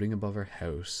floating above our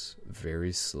house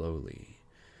very slowly.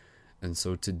 And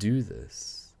so to do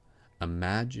this,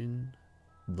 imagine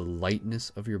the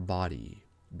lightness of your body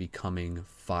becoming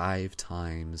 5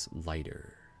 times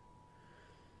lighter.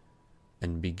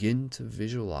 And begin to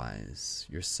visualize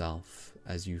yourself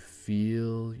as you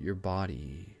feel your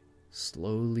body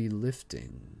slowly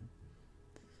lifting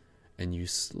And you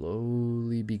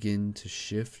slowly begin to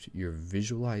shift your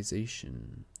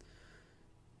visualization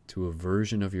to a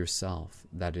version of yourself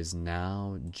that is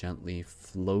now gently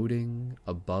floating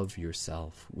above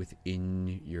yourself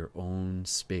within your own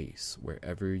space,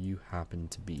 wherever you happen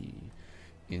to be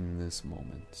in this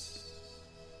moment.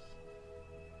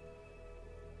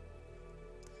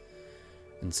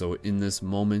 And so in this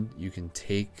moment, you can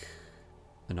take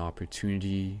an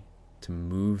opportunity to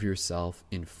move yourself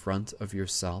in front of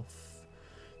yourself,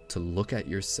 to look at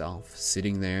yourself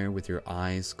sitting there with your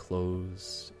eyes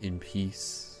closed in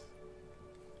peace,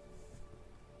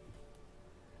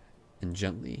 and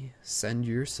gently send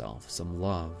yourself some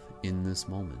love in this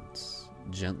moment.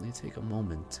 Gently take a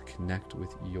moment to connect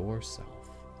with yourself.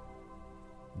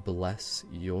 Bless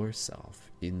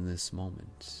yourself in this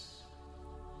moment.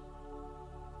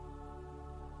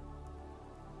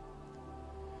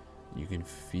 You can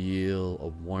feel a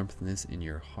warmthness in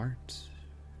your heart.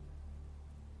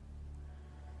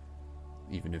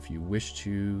 Even if you wish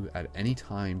to, at any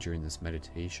time during this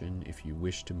meditation, if you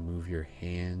wish to move your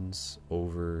hands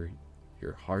over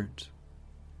your heart,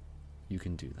 you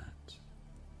can do that.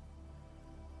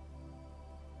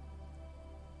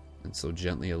 And so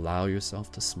gently allow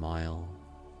yourself to smile.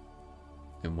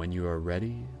 And when you are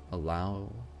ready,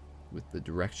 allow, with the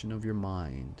direction of your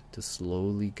mind, to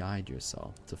slowly guide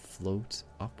yourself to float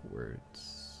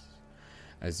upwards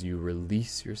as you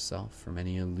release yourself from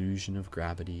any illusion of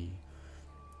gravity,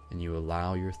 and you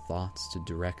allow your thoughts to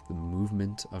direct the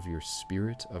movement of your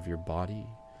spirit, of your body,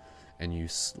 and you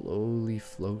slowly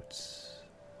float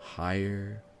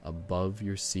higher above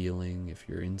your ceiling if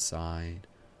you're inside,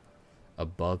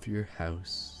 above your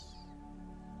house.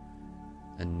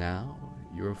 And now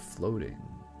you're floating,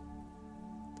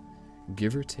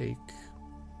 give or take,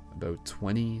 about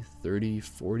 20, 30,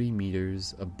 40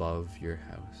 meters above your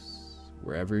house,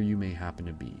 wherever you may happen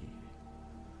to be.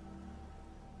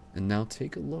 And now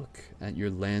take a look at your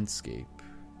landscape.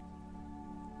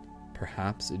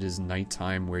 Perhaps it is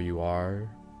nighttime where you are,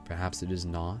 perhaps it is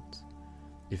not.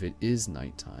 If it is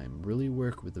nighttime, really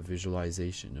work with the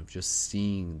visualization of just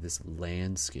seeing this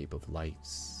landscape of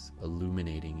lights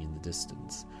illuminating in the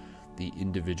distance, the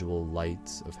individual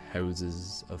lights of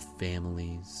houses, of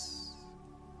families.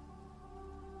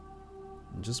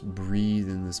 And just breathe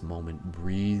in this moment,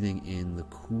 breathing in the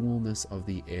coolness of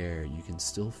the air. You can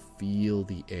still feel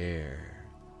the air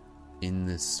in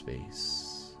this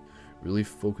space, really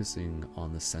focusing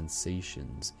on the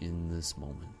sensations in this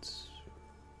moment.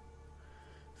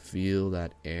 Feel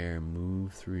that air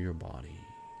move through your body.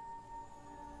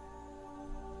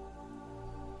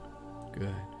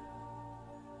 Good.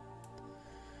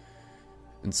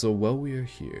 And so while we are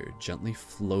here, gently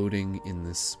floating in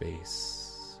this space,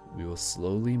 we will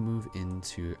slowly move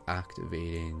into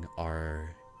activating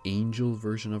our angel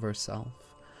version of ourselves,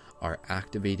 our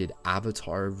activated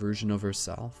avatar version of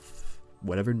ourselves,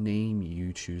 whatever name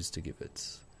you choose to give it.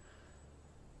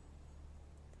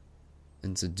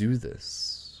 And to do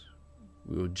this,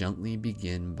 we will gently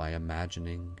begin by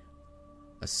imagining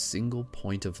a single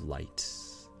point of light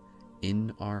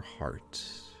in our heart,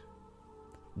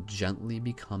 gently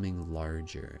becoming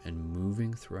larger and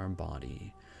moving through our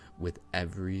body with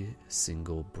every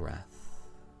single breath.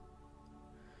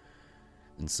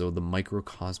 And so the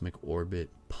microcosmic orbit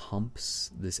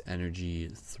pumps this energy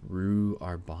through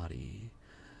our body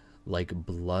like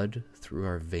blood through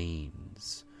our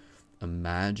veins,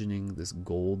 imagining this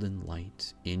golden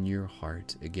light in your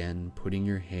heart, again putting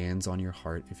your hands on your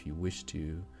heart if you wish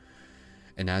to.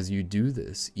 And as you do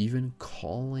this, even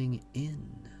calling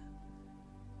in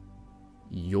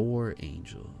your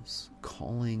angels,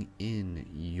 calling in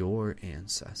your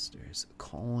ancestors,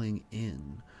 calling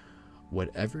in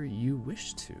whatever you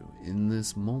wish to in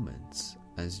this moment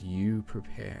as you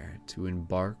prepare to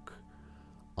embark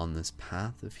on this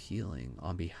path of healing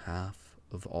on behalf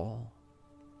of all.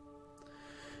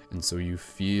 And so you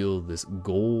feel this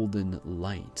golden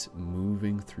light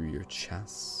moving through your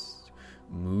chest,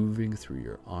 moving through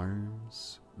your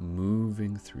arms,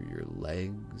 moving through your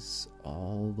legs,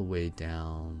 all the way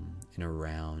down and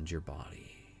around your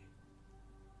body.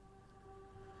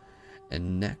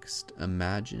 And next,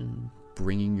 imagine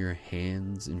bringing your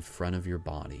hands in front of your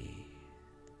body,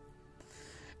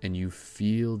 and you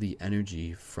feel the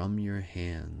energy from your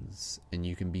hands, and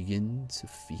you can begin to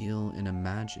feel and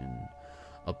imagine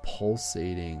a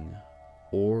pulsating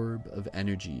orb of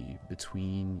energy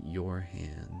between your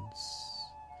hands.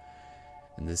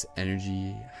 And this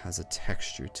energy has a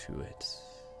texture to it,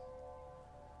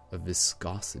 a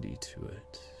viscosity to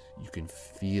it. You can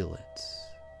feel it.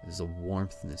 There's a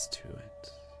warmthness to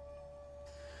it.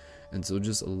 And so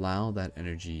just allow that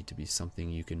energy to be something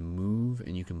you can move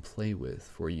and you can play with,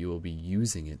 for you will be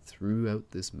using it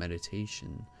throughout this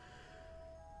meditation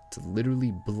to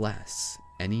literally bless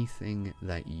anything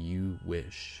that you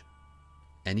wish.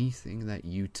 Anything that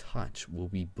you touch will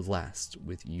be blessed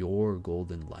with your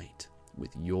golden light,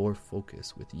 with your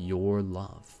focus, with your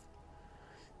love.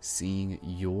 Seeing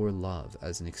your love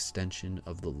as an extension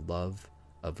of the love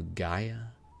of Gaia,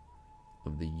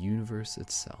 of the universe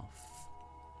itself.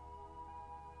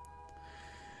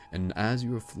 And as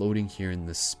you are floating here in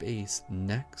this space,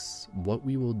 next, what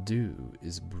we will do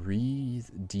is breathe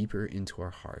deeper into our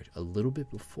heart a little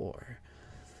bit before.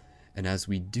 And as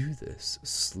we do this,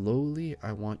 slowly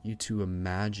I want you to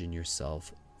imagine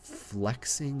yourself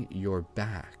flexing your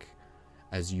back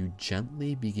as you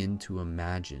gently begin to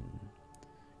imagine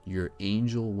your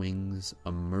angel wings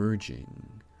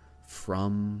emerging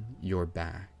from your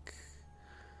back.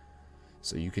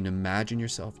 So you can imagine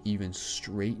yourself even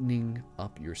straightening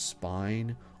up your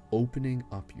spine, opening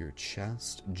up your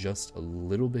chest just a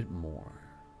little bit more.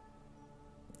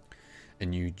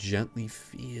 And you gently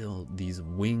feel these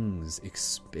wings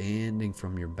expanding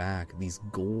from your back, these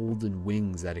golden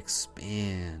wings that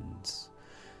expand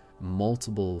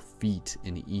multiple feet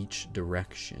in each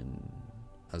direction,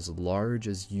 as large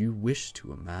as you wish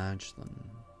to imagine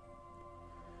them.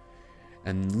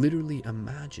 And literally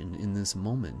imagine in this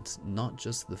moment, not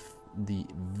just the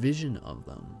vision of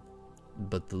them,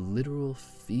 but the literal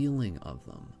feeling of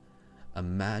them.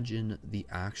 Imagine the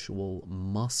actual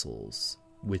muscles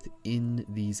within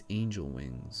these angel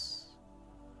wings.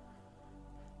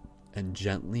 And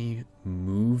gently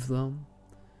move them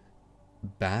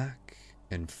back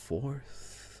and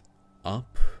forth,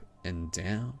 up and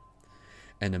down.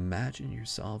 And imagine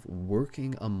yourself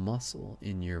working a muscle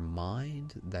in your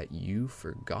mind that you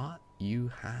forgot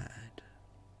you had.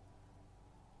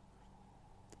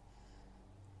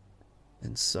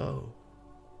 And so,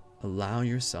 allow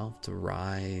yourself to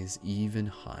rise even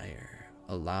higher.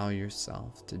 Allow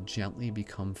yourself to gently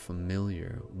become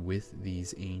familiar with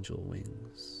these angel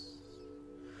wings.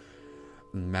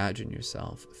 Imagine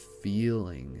yourself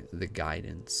feeling the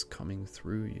guidance coming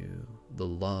through you, the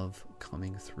love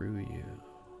coming through you.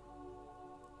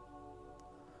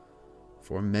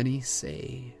 For many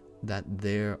say that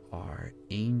there are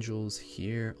angels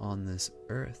here on this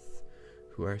earth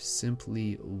who are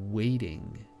simply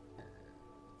waiting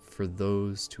for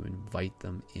those to invite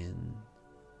them in.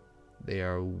 They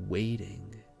are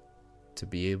waiting to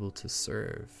be able to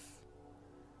serve.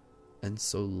 And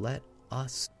so let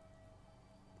us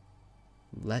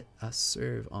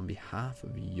serve on behalf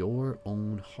of your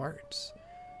own heart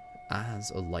as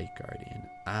a light guardian,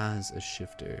 as a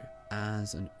shifter,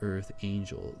 as an earth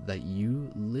angel that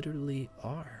you literally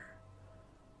are.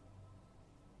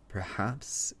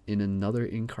 Perhaps in another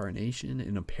incarnation,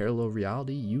 in a parallel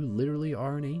reality, you literally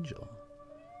are an angel.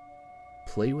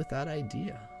 Play with that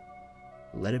idea.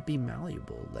 Let it be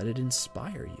malleable. Let it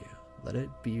inspire you. Let it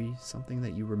be something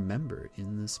that you remember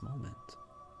in this moment.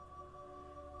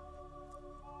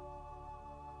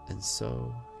 And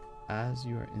so, as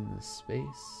you are in this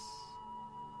space,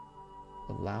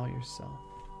 allow yourself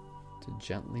to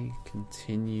gently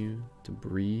continue to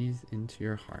breathe into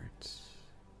your heart.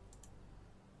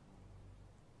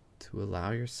 To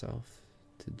allow yourself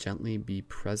to gently be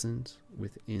present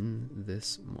within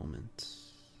this moment.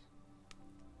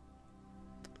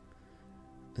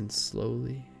 And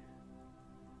slowly,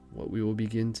 what we will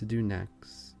begin to do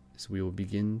next is we will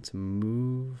begin to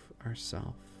move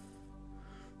ourselves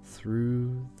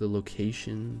through the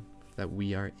location that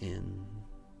we are in,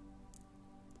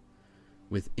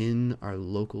 within our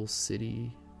local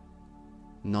city,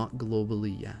 not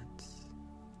globally yet.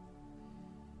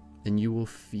 And you will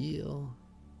feel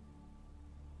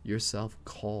yourself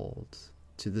called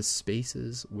to the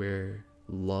spaces where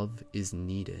love is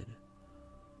needed.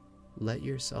 Let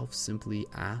yourself simply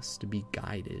ask to be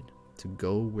guided to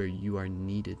go where you are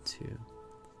needed to.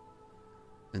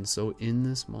 And so in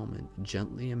this moment,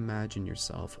 gently imagine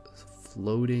yourself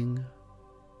floating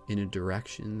in a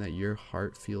direction that your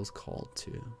heart feels called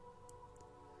to.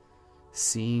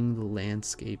 Seeing the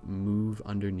landscape move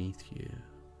underneath you.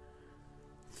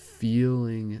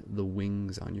 Feeling the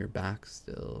wings on your back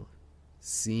still.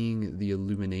 Seeing the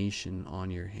illumination on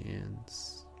your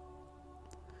hands.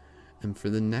 And for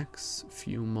the next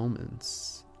few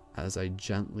moments, as I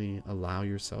gently allow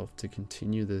yourself to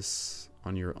continue this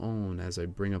on your own, as I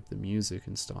bring up the music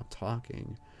and stop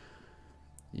talking,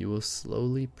 you will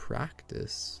slowly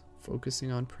practice,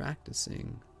 focusing on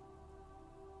practicing,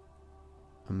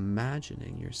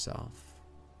 imagining yourself,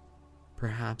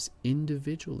 perhaps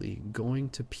individually going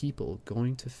to people,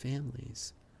 going to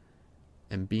families,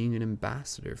 and being an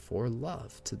ambassador for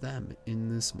love to them in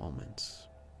this moment.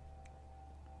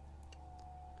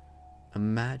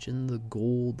 Imagine the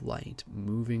gold light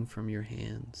moving from your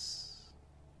hands.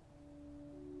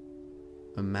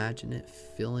 Imagine it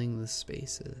filling the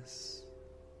spaces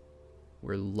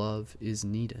where love is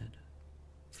needed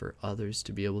for others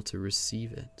to be able to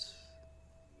receive it,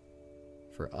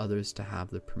 for others to have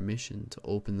the permission to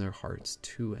open their hearts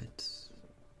to it.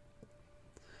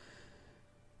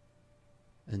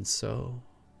 And so,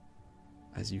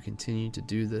 as you continue to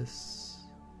do this,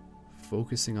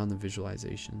 focusing on the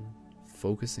visualization,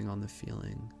 focusing on the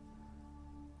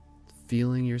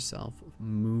feeling yourself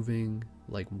moving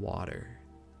like water,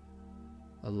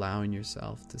 allowing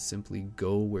yourself to simply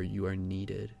go where you are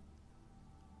needed.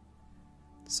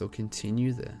 So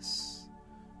continue this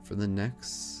for the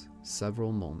next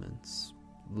several moments,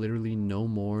 literally no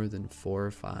more than 4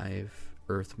 or 5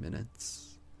 earth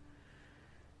minutes.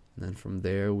 And then from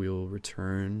there we will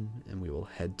return and we will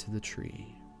head to the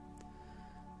tree.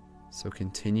 So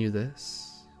continue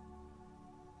this,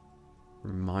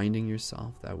 reminding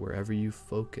yourself that wherever you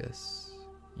focus,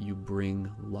 you bring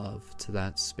love to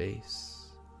that space.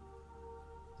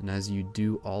 And as you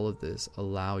do all of this,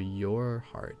 allow your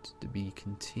heart to be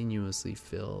continuously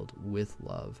filled with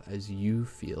love as you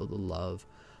feel the love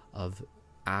of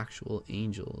actual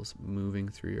angels moving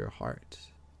through your heart.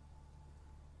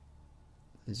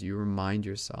 As you remind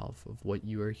yourself of what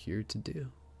you are here to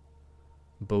do,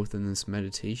 both in this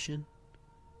meditation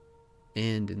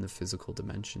and in the physical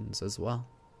dimensions as well.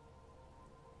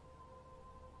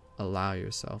 Allow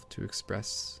yourself to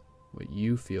express what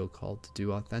you feel called to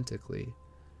do authentically,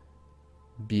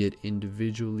 be it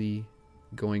individually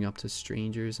going up to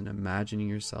strangers and imagining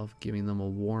yourself giving them a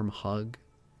warm hug,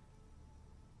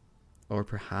 or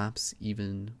perhaps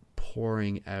even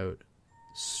pouring out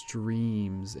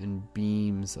streams and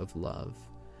beams of love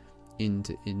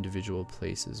into individual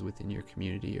places within your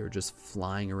community, or just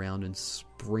flying around and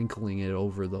sprinkling it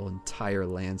over the entire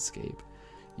landscape.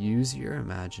 Use your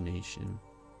imagination.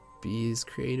 Be as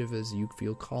creative as you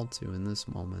feel called to in this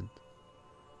moment.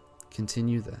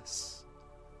 Continue this,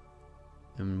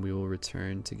 and we will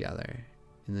return together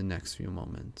in the next few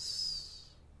moments.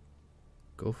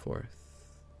 Go forth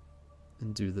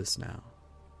and do this now.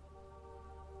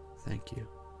 Thank you.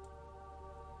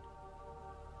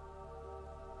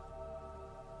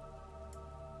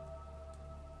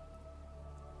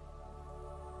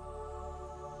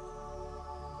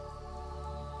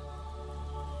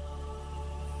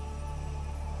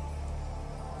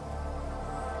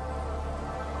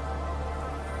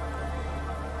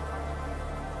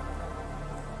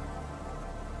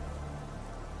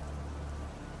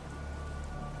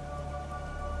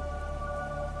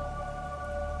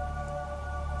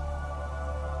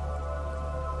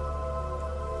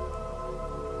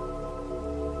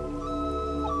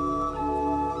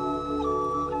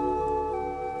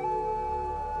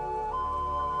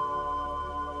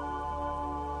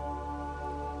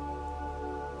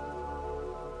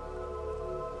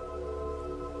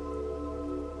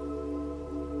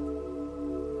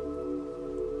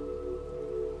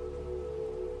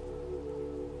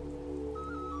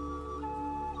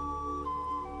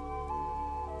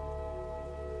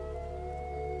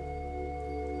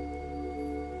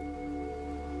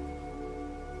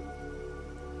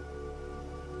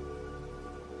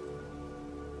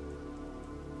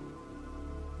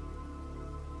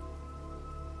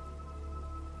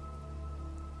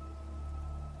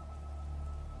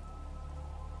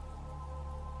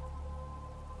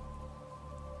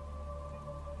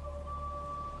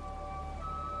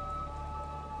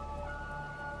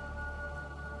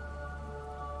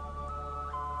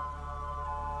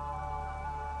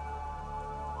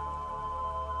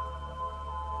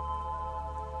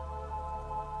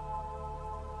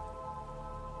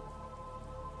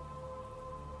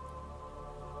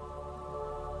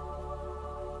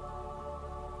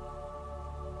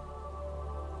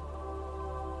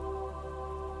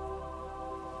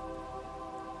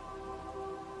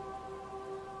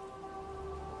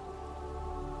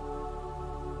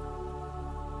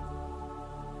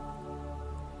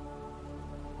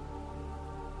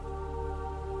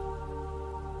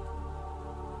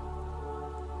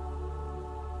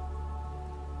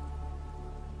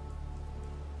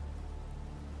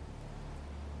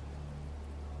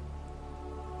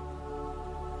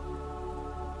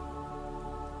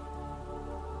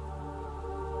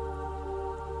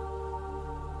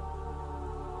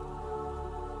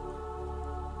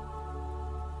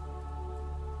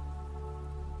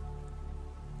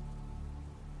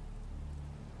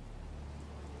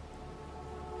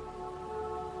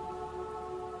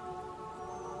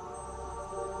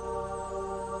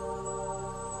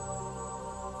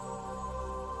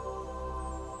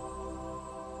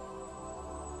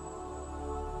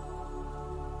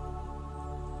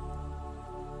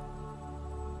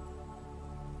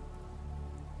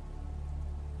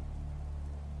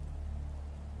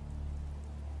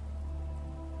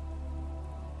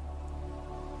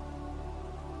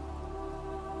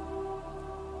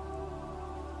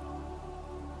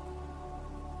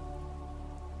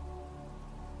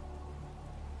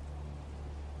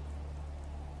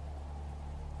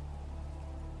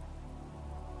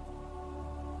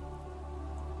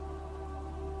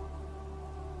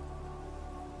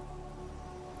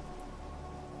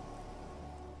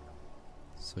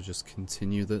 So just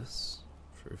continue this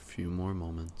for a few more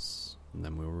moments, and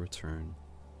then we'll return.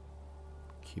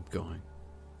 Keep going.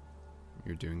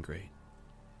 You're doing great.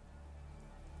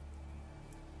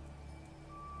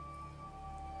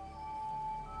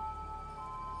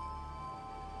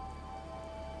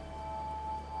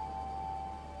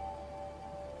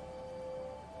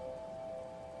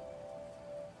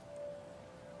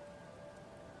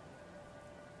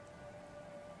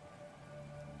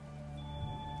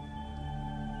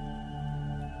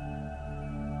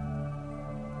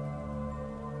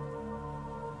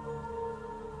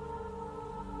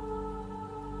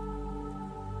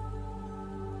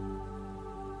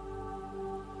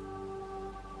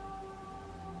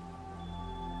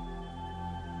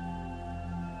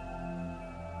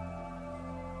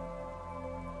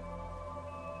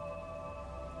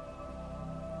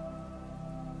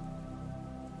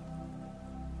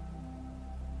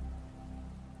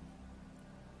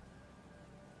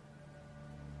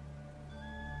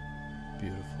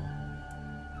 Beautiful.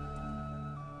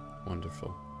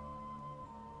 Wonderful.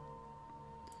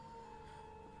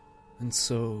 And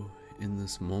so, in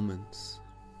this moment,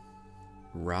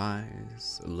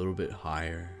 rise a little bit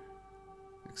higher,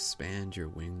 expand your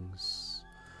wings,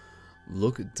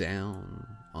 look down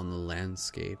on the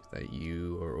landscape that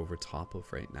you are over top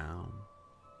of right now,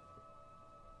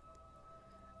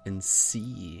 and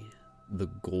see the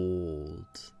gold,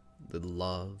 the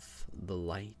love, the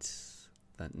light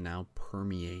that now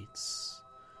permeates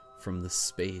from the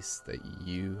space that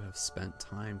you have spent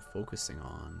time focusing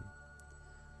on.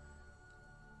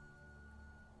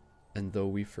 And though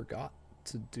we forgot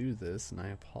to do this, and I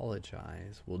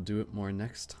apologize, we'll do it more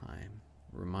next time,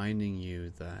 reminding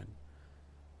you that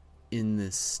in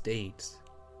this state,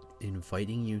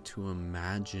 inviting you to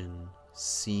imagine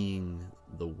seeing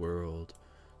the world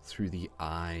through the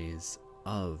eyes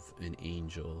of an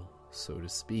angel, so to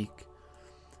speak.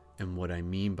 And what I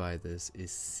mean by this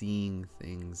is seeing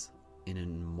things in a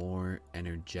more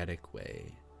energetic way,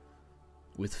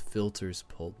 with filters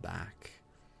pulled back.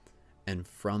 And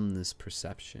from this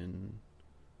perception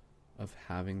of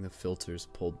having the filters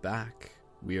pulled back,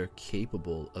 we are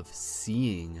capable of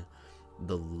seeing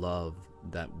the love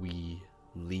that we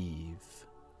leave,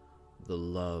 the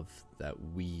love that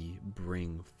we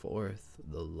bring forth,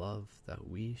 the love that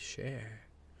we share.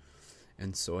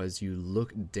 And so as you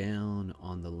look down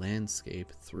on the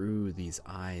landscape through these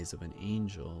eyes of an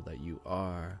angel that you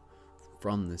are,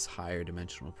 from this higher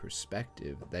dimensional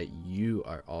perspective that you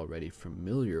are already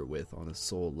familiar with on a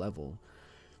soul level,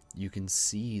 you can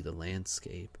see the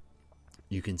landscape.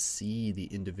 You can see the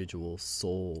individual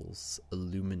souls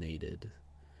illuminated.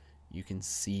 You can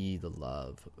see the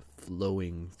love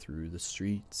flowing through the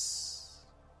streets.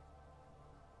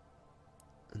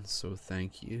 And so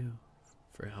thank you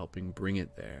for helping bring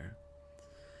it there,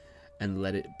 and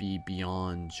let it be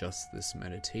beyond just this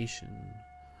meditation.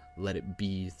 Let it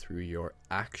be through your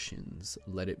actions.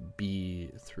 Let it be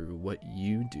through what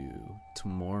you do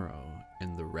tomorrow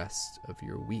and the rest of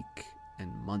your week and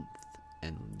month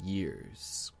and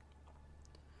years.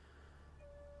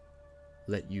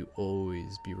 Let you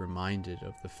always be reminded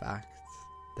of the fact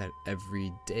that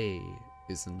every day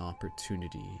is an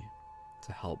opportunity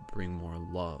to help bring more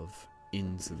love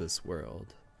into this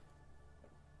world.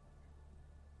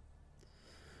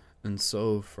 And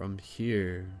so from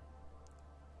here,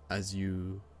 as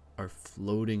you are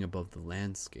floating above the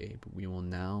landscape, we will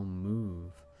now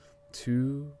move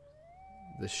to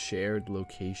the shared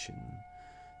location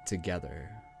together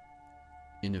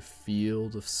in a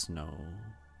field of snow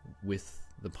with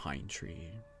the pine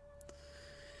tree.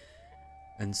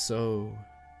 And so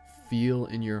feel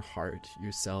in your heart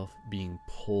yourself being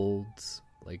pulled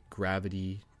like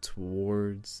gravity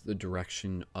towards the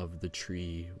direction of the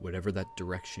tree, whatever that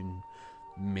direction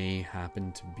may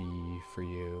happen to be for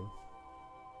you.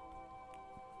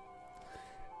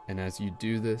 And as you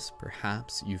do this,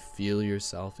 perhaps you feel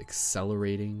yourself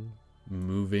accelerating,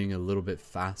 moving a little bit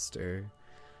faster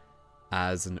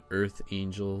as an earth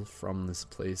angel. From this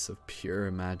place of pure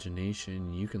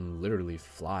imagination, you can literally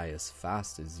fly as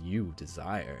fast as you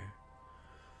desire.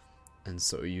 And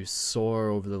so you soar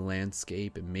over the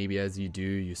landscape, and maybe as you do,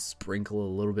 you sprinkle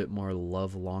a little bit more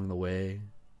love along the way.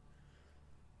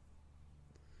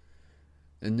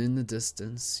 And in the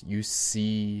distance, you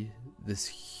see this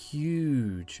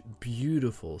huge,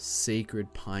 beautiful,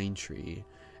 sacred pine tree,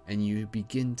 and you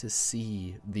begin to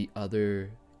see the other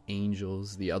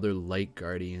angels, the other light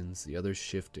guardians, the other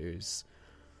shifters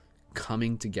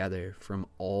coming together from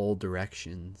all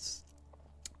directions.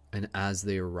 And as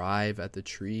they arrive at the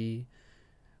tree,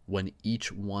 when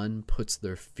each one puts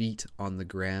their feet on the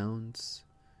ground,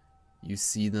 You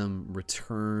see them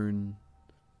return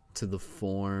to the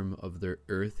form of their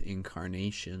earth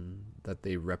incarnation that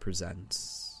they represent.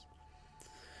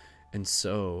 And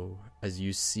so, as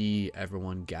you see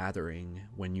everyone gathering,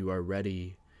 when you are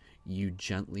ready, you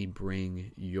gently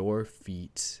bring your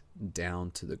feet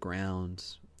down to the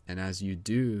ground. And as you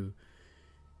do,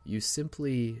 you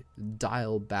simply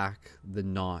dial back the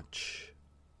notch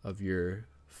of your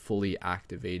fully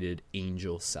activated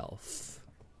angel self.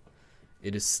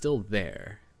 It is still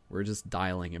there. We're just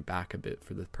dialing it back a bit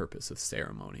for the purpose of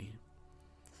ceremony.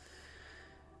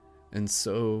 And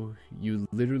so you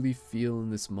literally feel in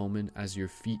this moment as your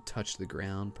feet touch the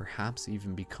ground, perhaps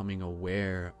even becoming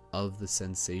aware of the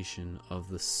sensation of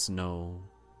the snow.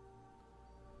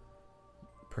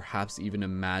 Perhaps even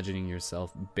imagining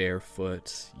yourself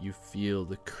barefoot, you feel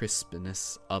the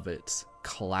crispness of it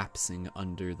collapsing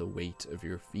under the weight of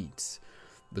your feet,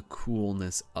 the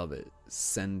coolness of it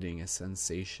sending a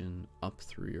sensation up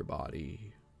through your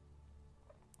body.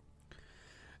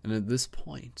 And at this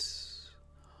point,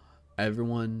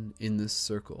 everyone in this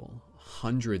circle,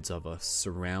 hundreds of us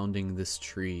surrounding this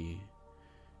tree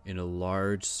in a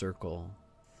large circle,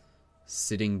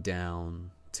 sitting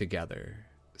down together,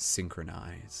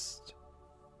 synchronized.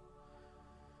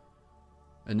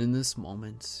 And in this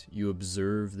moment, you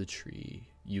observe the tree,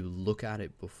 you look at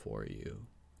it before you,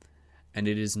 and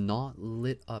it is not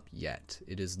lit up yet.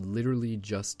 It is literally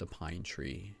just a pine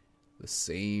tree, the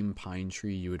same pine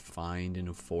tree you would find in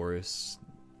a forest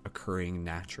occurring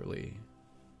naturally.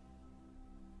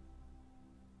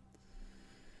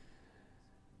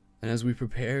 And as we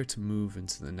prepare to move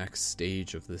into the next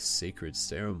stage of this sacred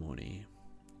ceremony,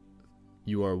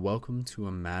 you are welcome to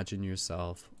imagine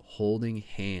yourself holding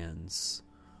hands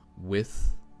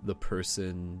with the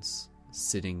persons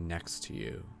sitting next to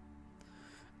you,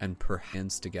 and per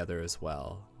hands together as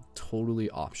well. Totally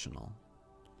optional.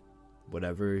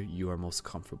 Whatever you are most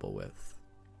comfortable with.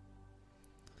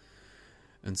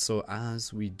 And so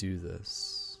as we do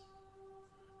this,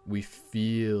 we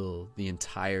feel the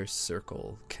entire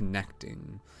circle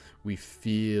connecting. We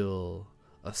feel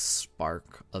a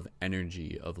spark of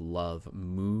energy, of love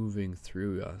moving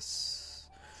through us.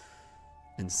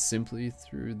 And simply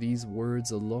through these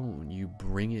words alone, you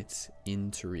bring it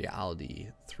into reality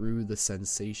through the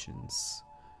sensations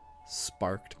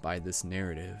sparked by this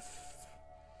narrative.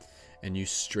 And you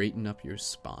straighten up your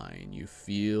spine. You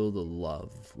feel the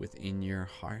love within your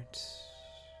heart.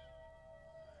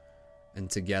 And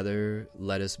together,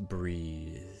 let us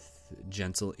breathe.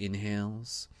 Gentle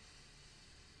inhales.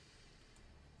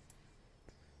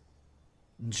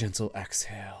 Gentle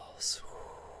exhales.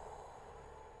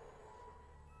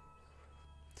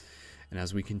 And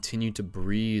as we continue to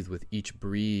breathe with each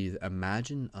breathe,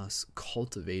 imagine us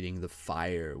cultivating the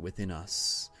fire within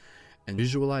us. And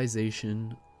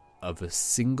visualization of a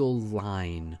single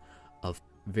line of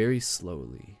very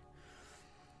slowly.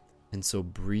 And so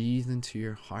breathe into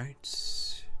your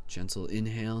heart. Gentle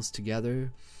inhales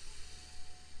together.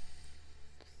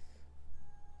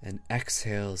 And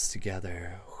exhales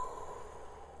together.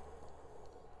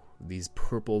 These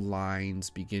purple lines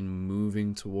begin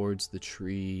moving towards the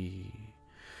tree.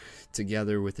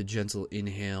 Together with a gentle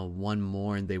inhale, one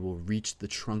more, and they will reach the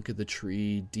trunk of the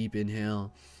tree. Deep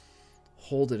inhale.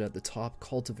 Hold it at the top.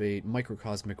 Cultivate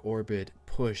microcosmic orbit.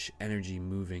 Push energy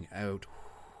moving out.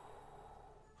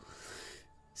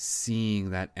 Seeing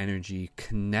that energy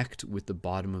connect with the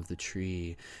bottom of the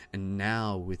tree. And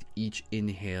now with each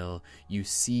inhale, you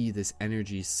see this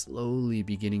energy slowly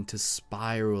beginning to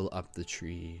spiral up the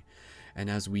tree. And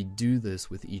as we do this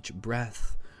with each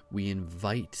breath, we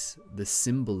invite the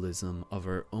symbolism of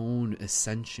our own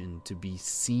ascension to be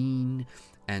seen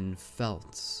and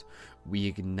felt. We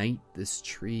ignite this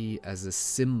tree as a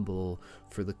symbol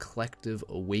for the collective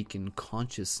awakened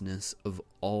consciousness of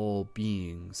all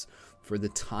beings, for the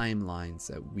timelines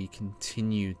that we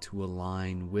continue to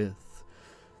align with.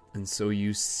 And so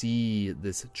you see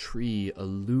this tree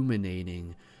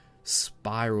illuminating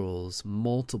spirals,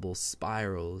 multiple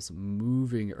spirals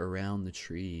moving around the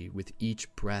tree with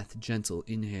each breath. Gentle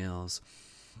inhales,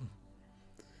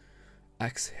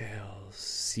 exhales,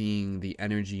 seeing the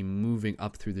energy moving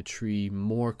up through the tree,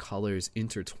 more colors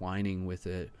intertwining with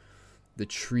it, the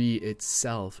tree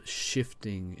itself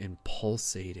shifting and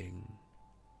pulsating,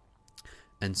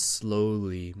 and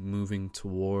slowly moving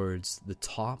towards the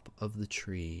top of the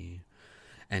tree.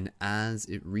 And as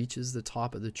it reaches the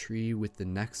top of the tree with the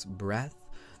next breath,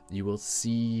 you will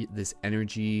see this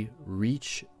energy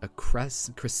reach a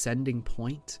crescending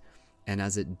point. And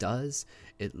as it does,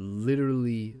 it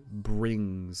literally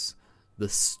brings the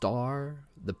star,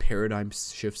 the paradigm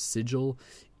shift sigil,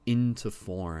 into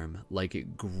form, like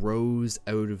it grows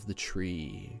out of the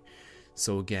tree.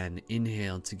 So again,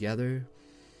 inhale together,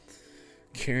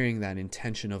 carrying that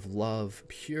intention of love,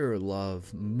 pure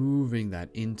love, moving that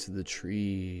into the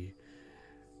tree,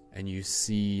 and you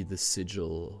see the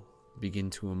sigil begin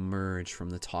to emerge from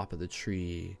the top of the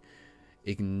tree,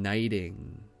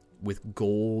 igniting with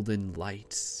golden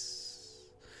lights.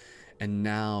 And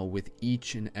now, with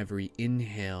each and every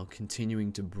inhale,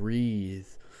 continuing to breathe,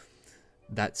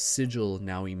 that sigil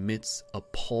now emits a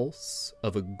pulse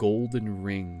of a golden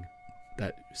ring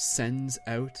that sends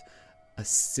out a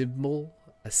symbol,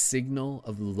 a signal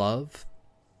of love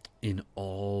in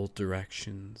all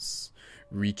directions,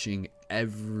 reaching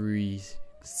every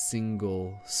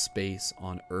single space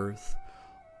on earth,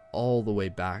 all the way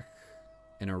back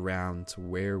and around to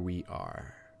where we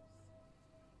are.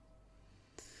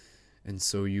 And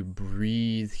so you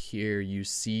breathe here, you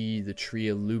see the tree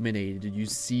illuminated, you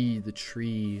see the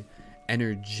tree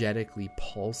energetically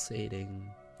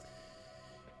pulsating.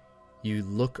 You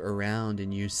look around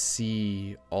and you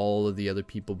see all of the other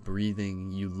people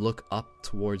breathing. You look up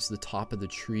towards the top of the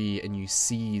tree and you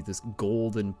see this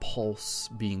golden pulse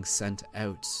being sent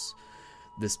out.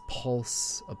 This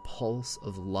pulse, a pulse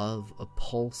of love, a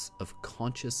pulse of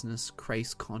consciousness,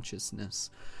 Christ consciousness,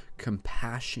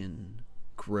 compassion,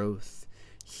 growth,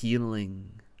 healing,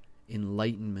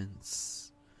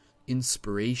 enlightenments,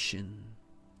 inspiration,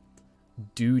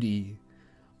 duty,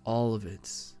 all of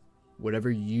it.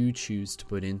 Whatever you choose to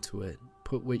put into it,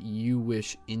 put what you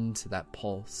wish into that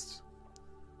pulse.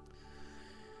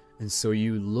 And so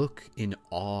you look in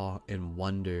awe and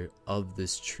wonder of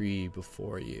this tree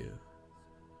before you.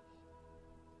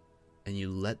 And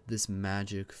you let this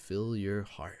magic fill your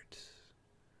heart.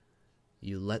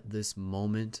 You let this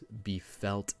moment be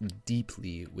felt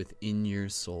deeply within your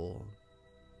soul.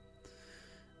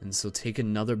 And so take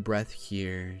another breath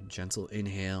here, gentle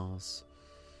inhales.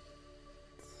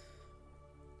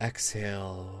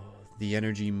 Exhale, the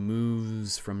energy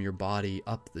moves from your body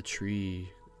up the tree,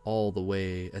 all the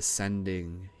way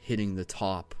ascending, hitting the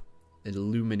top,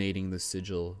 illuminating the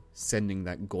sigil, sending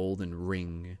that golden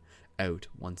ring out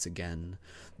once again.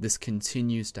 This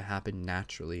continues to happen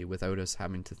naturally without us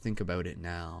having to think about it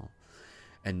now.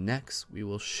 And next, we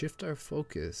will shift our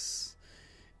focus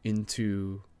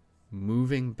into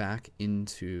moving back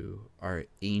into our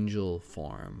angel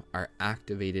form, our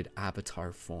activated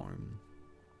avatar form.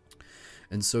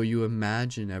 And so you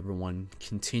imagine everyone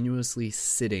continuously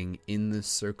sitting in this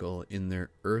circle in their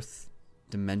earth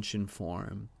dimension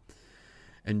form.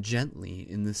 And gently,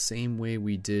 in the same way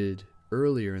we did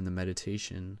earlier in the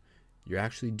meditation, you're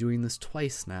actually doing this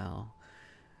twice now.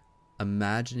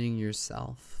 Imagining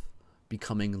yourself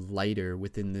becoming lighter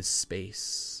within this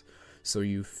space. So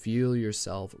you feel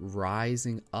yourself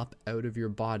rising up out of your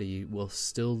body while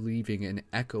still leaving an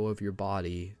echo of your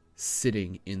body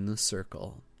sitting in the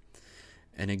circle.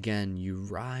 And again, you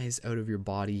rise out of your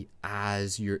body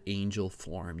as your angel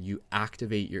form. You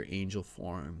activate your angel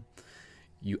form.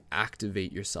 You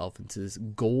activate yourself into this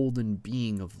golden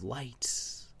being of light.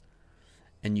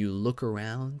 And you look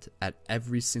around at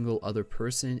every single other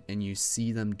person and you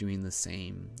see them doing the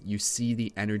same. You see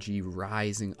the energy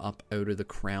rising up out of the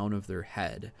crown of their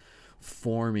head,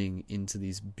 forming into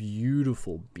these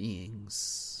beautiful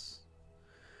beings.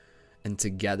 And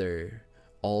together,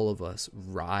 all of us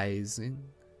rising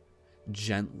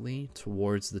gently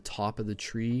towards the top of the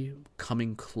tree,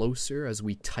 coming closer as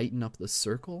we tighten up the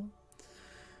circle.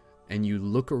 And you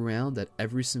look around at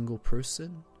every single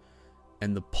person,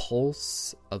 and the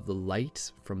pulse of the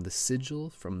light from the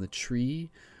sigil, from the tree,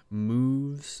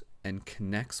 moves and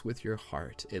connects with your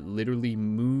heart. It literally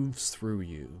moves through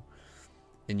you.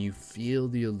 And you feel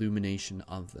the illumination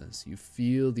of this. You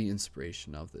feel the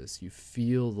inspiration of this. You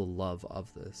feel the love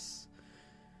of this.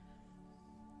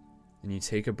 And you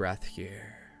take a breath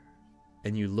here,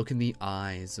 and you look in the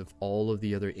eyes of all of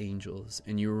the other angels,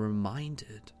 and you're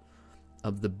reminded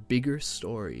of the bigger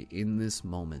story in this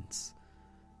moment.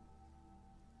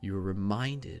 You're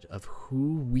reminded of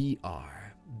who we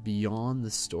are beyond the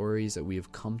stories that we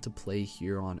have come to play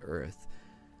here on earth,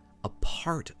 a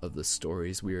part of the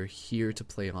stories we are here to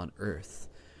play on earth,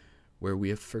 where we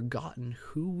have forgotten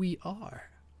who we are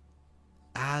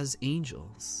as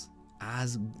angels,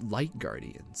 as light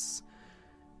guardians,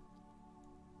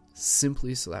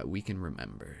 simply so that we can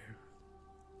remember,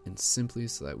 and simply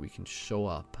so that we can show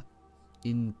up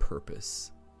in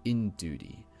purpose, in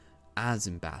duty, as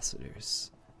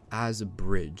ambassadors, as a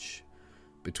bridge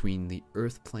between the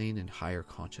earth plane and higher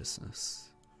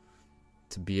consciousness,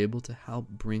 to be able to help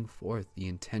bring forth the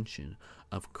intention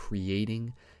of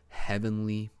creating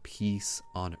heavenly peace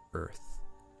on earth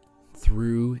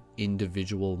through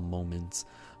individual moments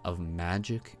of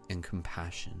magic and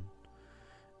compassion.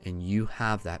 And you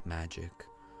have that magic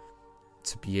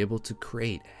to be able to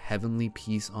create heavenly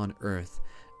peace on earth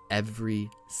every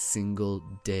single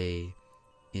day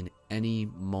in any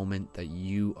moment that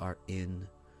you are in,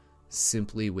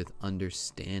 simply with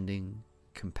understanding,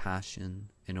 compassion,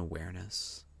 and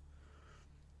awareness.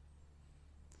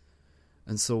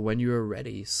 And so when you are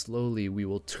ready, slowly we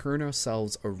will turn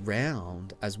ourselves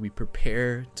around as we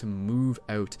prepare to move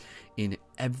out in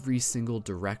every single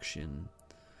direction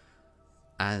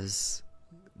as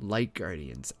light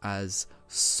guardians, as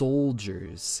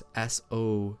soldiers,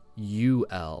 S-O-U-L,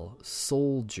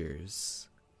 soldiers,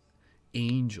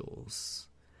 angels,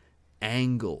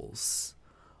 angles,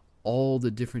 all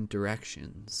the different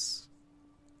directions.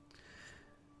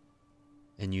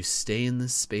 And you stay in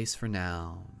this space for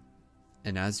now.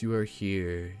 And as you are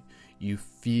here, you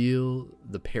feel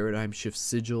the paradigm shift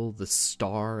sigil, the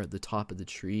star at the top of the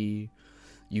tree.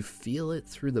 You feel it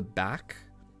through the back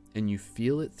and you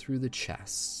feel it through the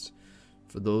chest.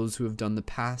 For those who have done the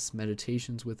past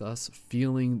meditations with us,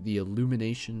 feeling the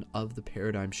illumination of the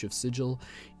paradigm shift sigil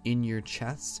in your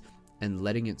chest and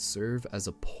letting it serve as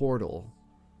a portal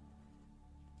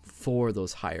for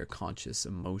those higher conscious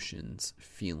emotions,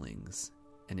 feelings,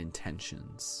 and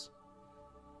intentions.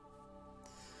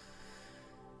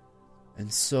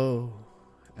 And so,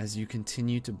 as you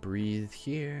continue to breathe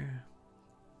here,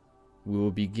 we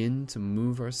will begin to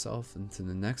move ourselves into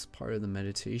the next part of the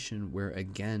meditation, where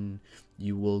again,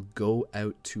 you will go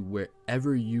out to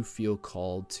wherever you feel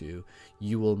called to.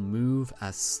 You will move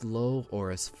as slow or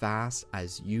as fast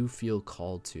as you feel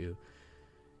called to.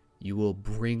 You will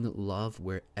bring love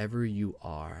wherever you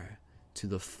are, to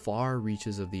the far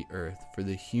reaches of the earth, for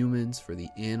the humans, for the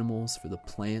animals, for the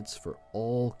plants, for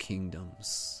all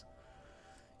kingdoms.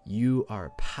 You are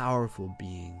a powerful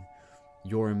being.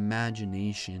 Your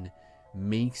imagination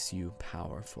makes you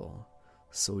powerful.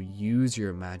 So use your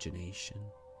imagination.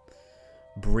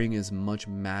 Bring as much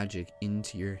magic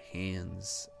into your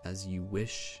hands as you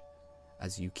wish,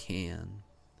 as you can,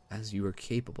 as you are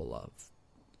capable of.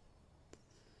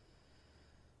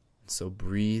 So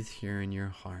breathe here in your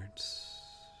heart.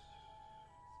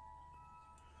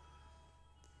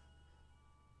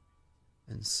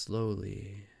 And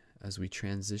slowly, as we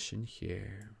transition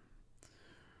here,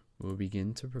 we'll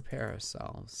begin to prepare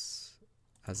ourselves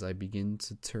as I begin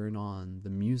to turn on the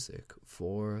music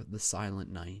for the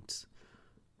silent night.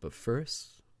 But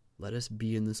first, let us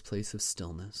be in this place of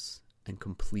stillness and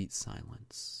complete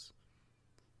silence.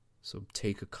 So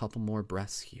take a couple more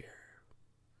breaths here.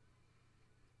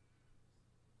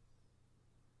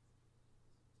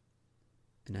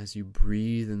 And as you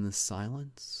breathe in the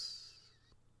silence,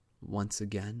 once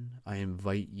again, I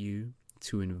invite you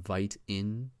to invite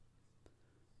in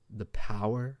the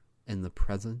power and the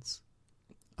presence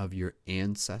of your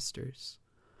ancestors,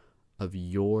 of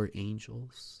your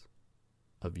angels,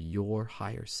 of your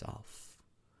higher self.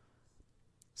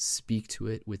 Speak to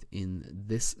it within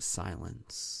this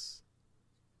silence.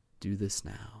 Do this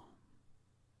now.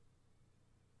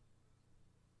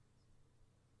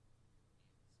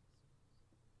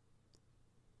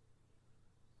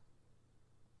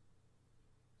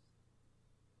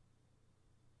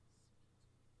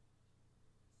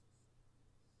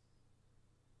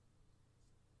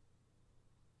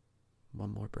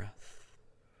 One more breath.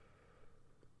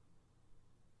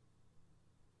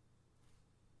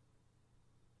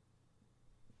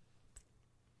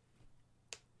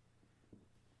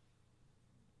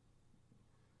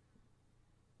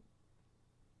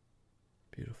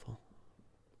 Beautiful.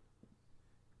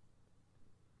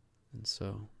 And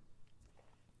so,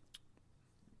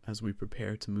 as we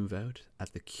prepare to move out,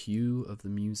 at the cue of the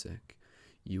music,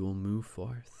 you will move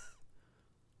forth.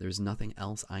 There's nothing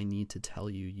else I need to tell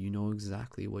you. You know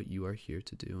exactly what you are here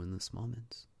to do in this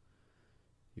moment.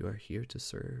 You are here to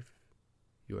serve.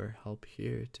 You are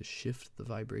here to shift the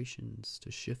vibrations,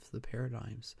 to shift the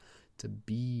paradigms, to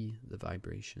be the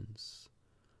vibrations.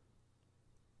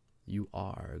 You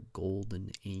are a golden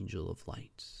angel of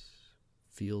light.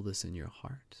 Feel this in your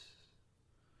heart.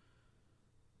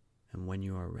 And when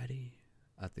you are ready,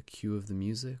 at the cue of the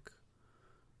music,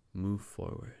 move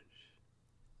forward.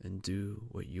 And do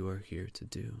what you are here to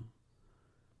do.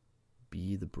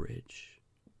 Be the bridge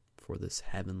for this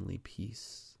heavenly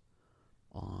peace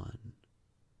on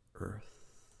earth.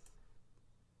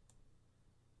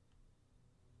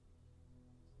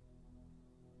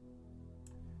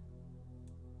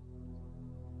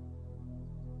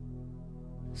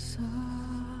 Silent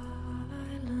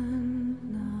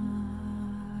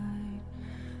night,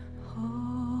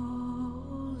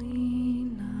 holy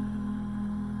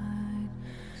night.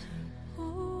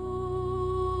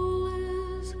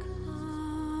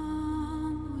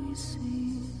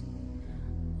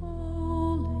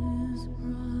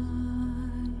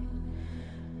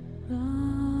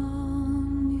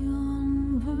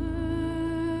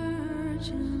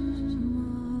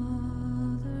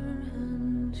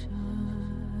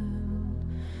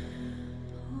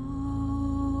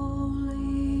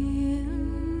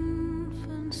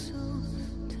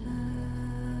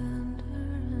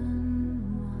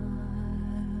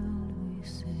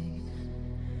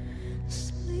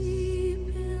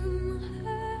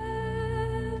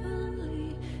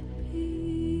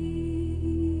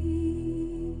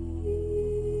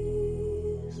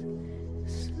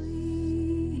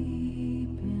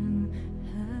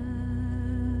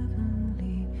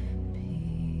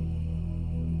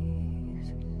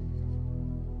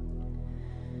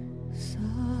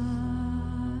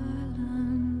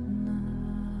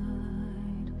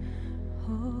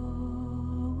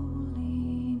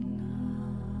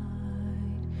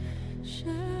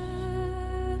 Shepherds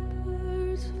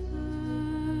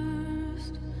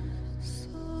first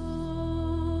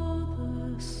saw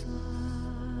the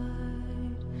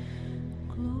sight,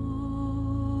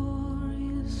 glorious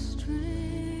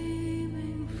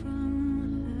streaming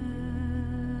from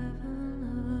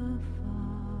heaven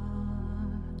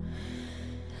afar,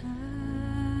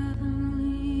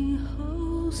 heavenly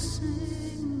hosts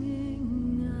singing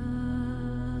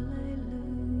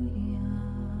Alleluia.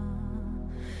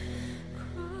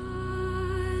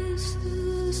 Christ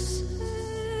the Savior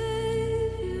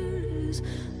is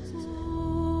born.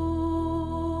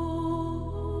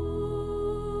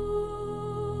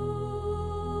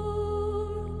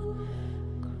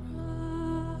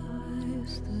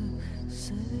 Christ the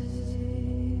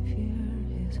Savior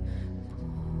is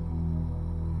born.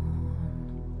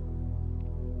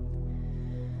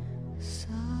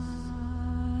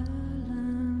 Silent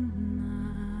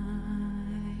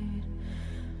night,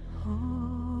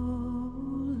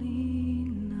 holy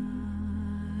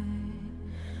night,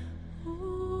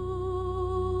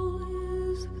 all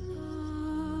is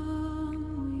calm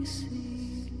we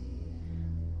see,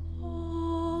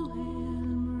 all is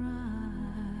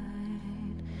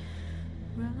bright,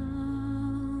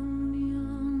 round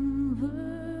young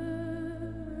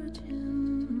Virgin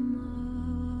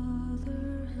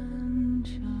Mother and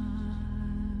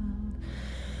Child,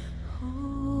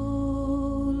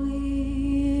 Holy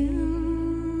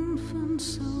Infant,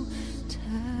 so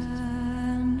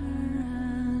tender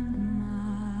and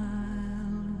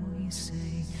mild, we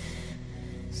say,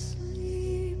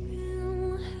 sleep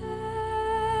in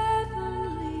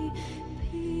heavenly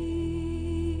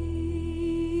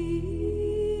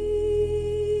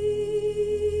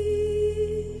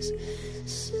peace.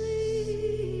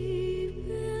 Sleep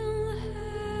in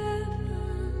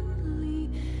heavenly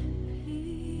peace.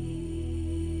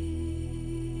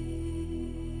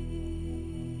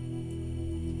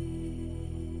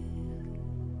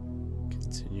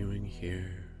 Continuing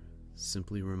here,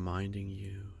 simply reminding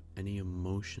you any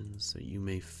emotions that you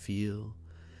may feel,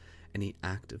 any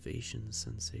activation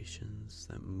sensations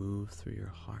that move through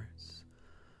your hearts,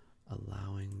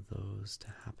 allowing those to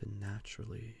happen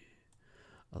naturally,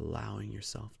 allowing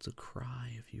yourself to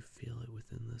cry if you feel it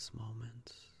within this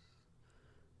moment.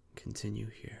 Continue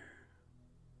here.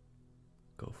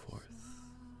 Go forth.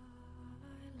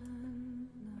 Silent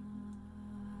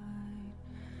night,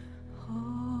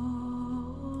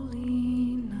 holy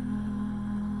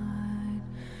night,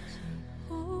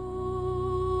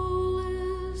 all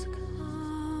is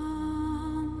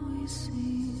calm we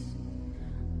see,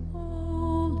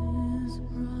 all is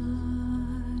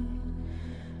bright,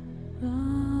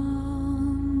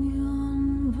 round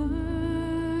young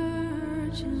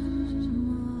Virgin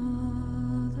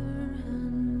Mother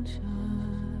and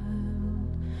Child.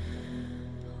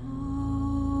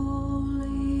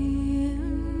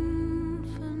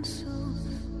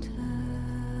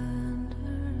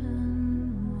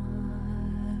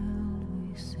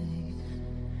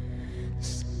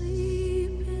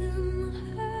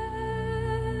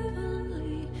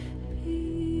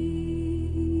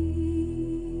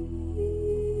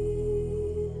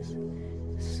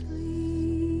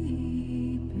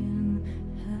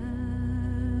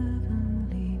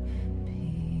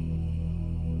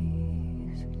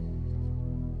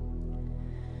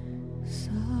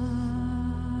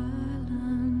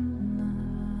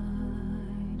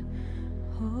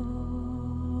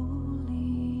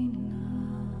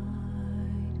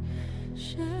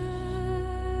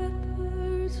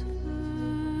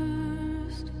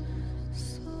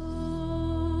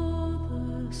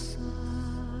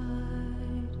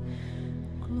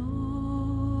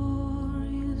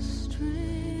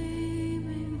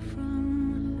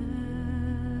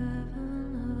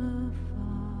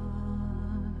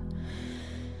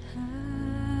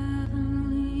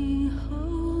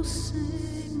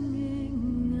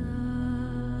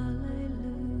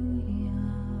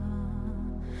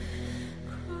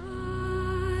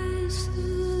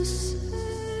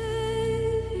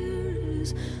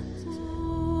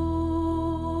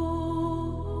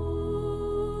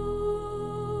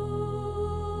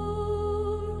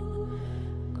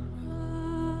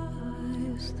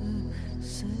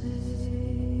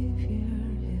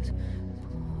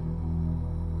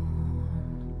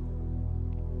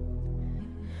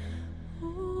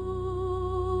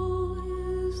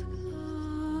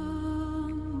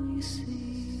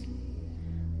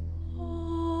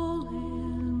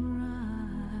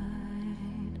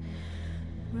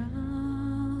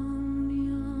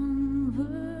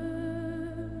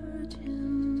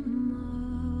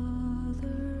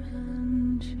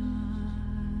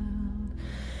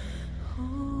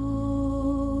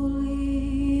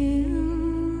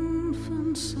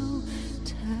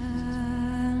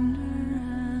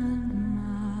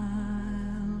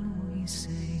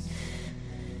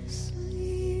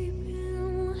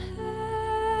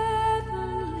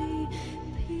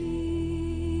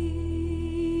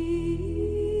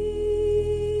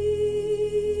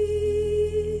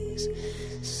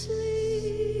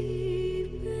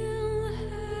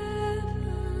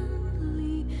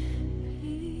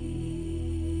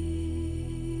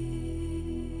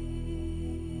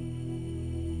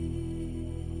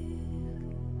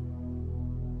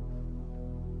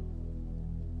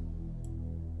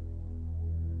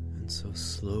 So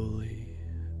slowly,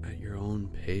 at your own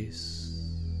pace,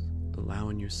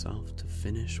 allowing yourself to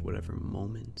finish whatever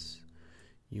moment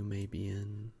you may be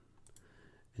in,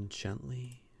 and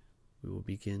gently we will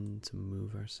begin to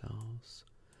move ourselves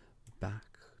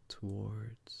back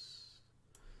towards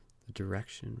the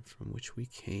direction from which we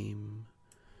came,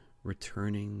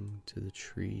 returning to the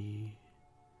tree,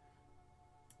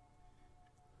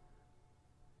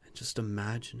 and just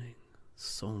imagining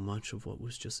so much of what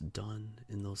was just done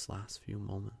in those last few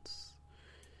moments.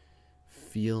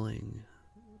 Feeling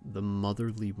the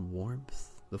motherly warmth,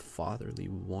 the fatherly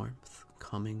warmth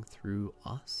coming through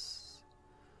us,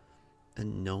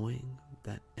 and knowing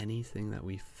that anything that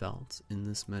we felt in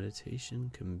this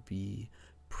meditation can be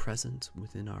present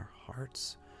within our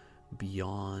hearts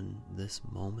beyond this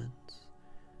moment.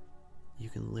 You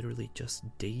can literally just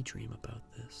daydream about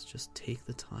this. Just take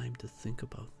the time to think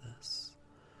about this.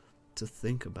 To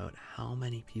think about how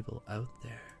many people out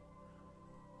there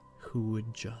who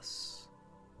would just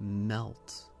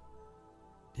melt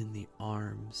in the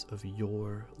arms of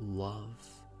your love.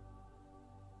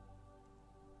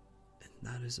 And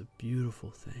that is a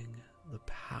beautiful thing, the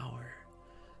power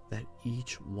that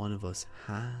each one of us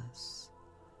has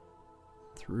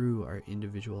through our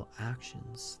individual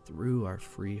actions, through our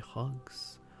free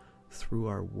hugs, through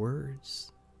our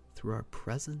words, through our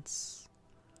presence.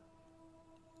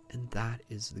 And that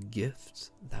is the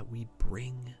gift that we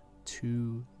bring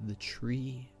to the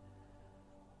tree.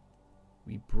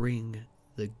 We bring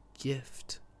the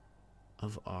gift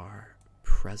of our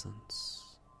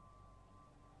presence.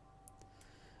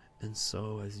 And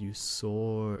so as you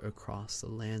soar across the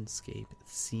landscape,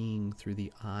 seeing through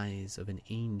the eyes of an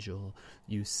angel,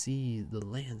 you see the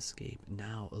landscape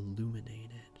now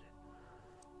illuminated.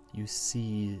 You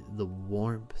see the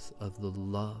warmth of the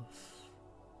love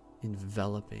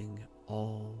enveloping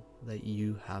all that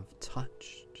you have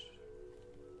touched.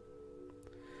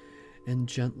 And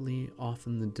gently off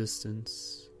in the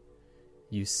distance,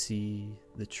 you see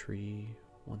the tree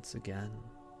once again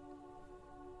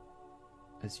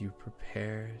as you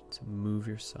prepare to move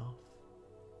yourself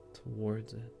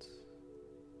towards it,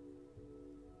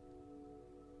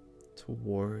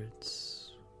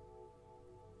 towards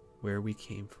where we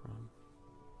came from.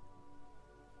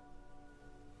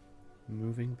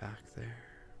 Moving back there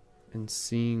and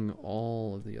seeing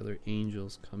all of the other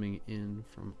angels coming in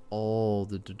from all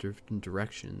the different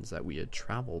directions that we had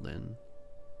traveled in.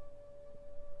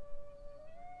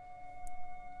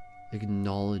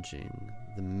 Acknowledging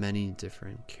the many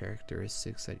different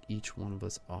characteristics that each one of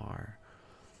us are,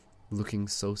 looking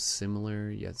so similar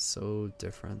yet so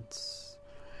different.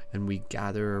 And we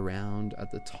gather around at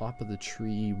the top of the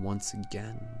tree once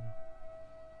again.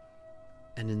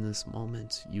 And in this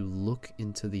moment, you look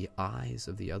into the eyes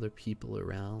of the other people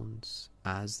around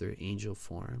as their angel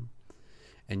form,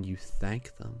 and you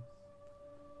thank them.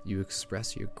 You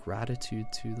express your gratitude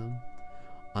to them,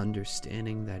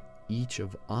 understanding that each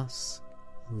of us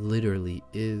literally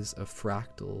is a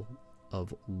fractal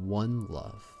of one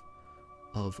love,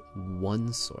 of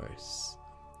one source,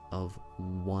 of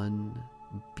one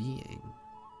being.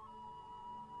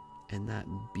 And that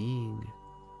being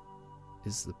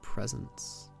is the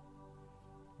presence.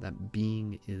 That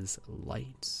being is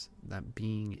light. That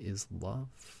being is love.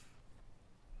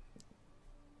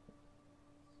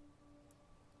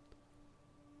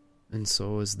 And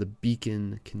so as the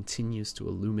beacon continues to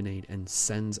illuminate and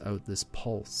sends out this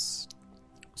pulse,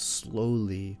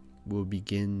 slowly we'll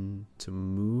begin to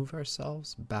move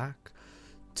ourselves back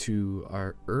to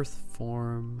our earth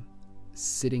form,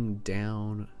 sitting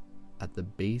down at the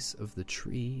base of the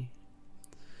tree.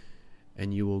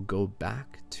 And you will go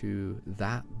back to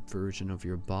that version of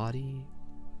your body.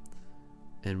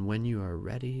 And when you are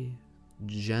ready,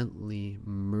 gently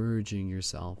merging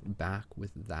yourself back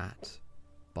with that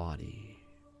body.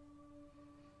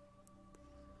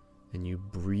 And you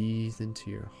breathe into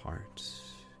your heart.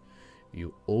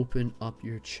 You open up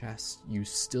your chest. You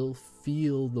still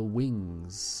feel the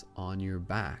wings on your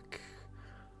back,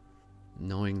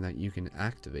 knowing that you can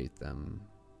activate them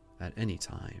at any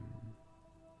time.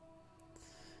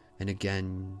 And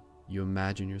again, you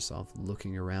imagine yourself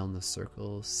looking around the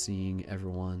circle, seeing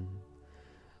everyone,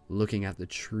 looking at the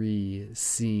tree,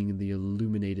 seeing the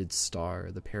illuminated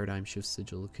star, the paradigm shift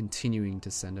sigil, continuing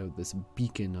to send out this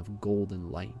beacon of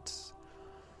golden light,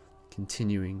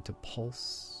 continuing to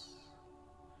pulse.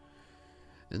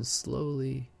 And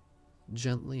slowly,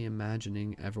 gently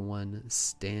imagining everyone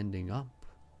standing up,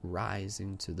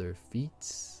 rising to their feet,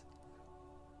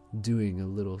 doing a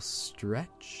little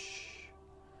stretch,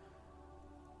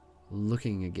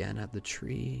 looking again at the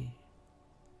tree,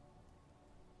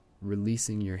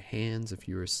 releasing your hands if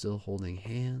you are still holding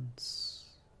hands.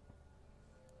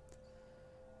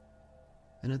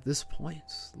 And at this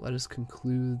point, let us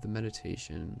conclude the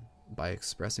meditation by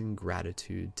expressing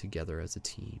gratitude together as a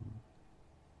team.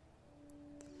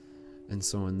 And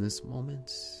so in this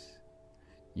moment,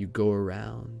 you go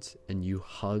around and you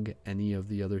hug any of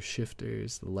the other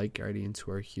shifters, the light guardians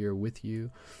who are here with you.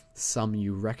 Some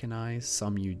you recognize,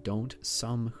 some you don't,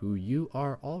 some who you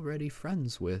are already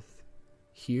friends with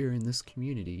here in this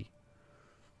community.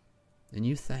 And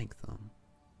you thank them.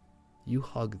 You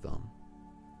hug them.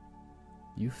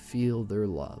 You feel their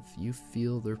love. You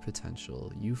feel their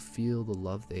potential. You feel the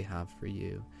love they have for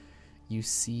you. You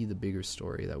see the bigger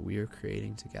story that we are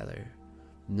creating together,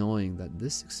 knowing that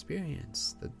this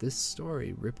experience, that this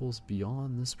story ripples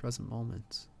beyond this present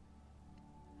moment,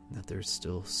 that there's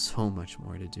still so much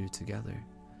more to do together,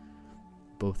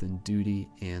 both in duty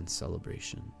and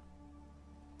celebration.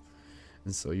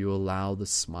 And so you allow the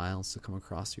smiles to come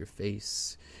across your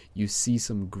face. You see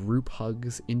some group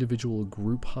hugs, individual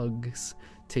group hugs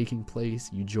taking place.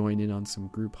 You join in on some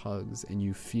group hugs and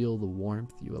you feel the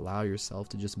warmth. You allow yourself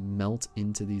to just melt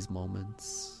into these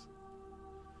moments.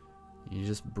 You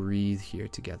just breathe here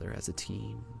together as a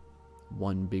team.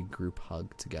 One big group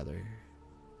hug together.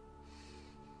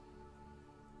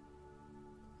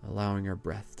 Allowing our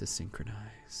breath to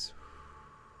synchronize.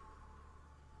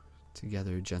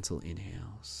 Together, gentle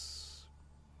inhales.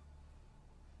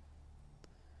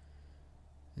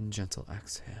 And gentle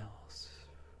exhales.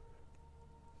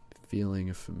 Feeling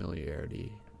a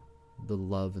familiarity. The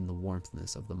love and the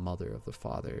warmthness of the mother, of the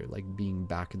father, like being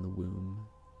back in the womb.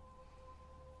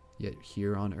 Yet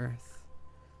here on earth,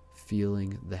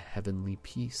 feeling the heavenly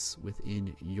peace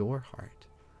within your heart,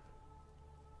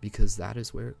 because that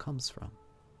is where it comes from.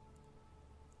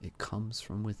 It comes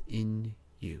from within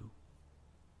you.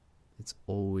 It's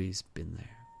always been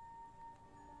there.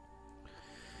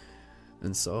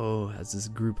 And so, as this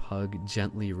group hug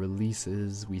gently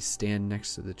releases, we stand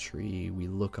next to the tree, we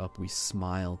look up, we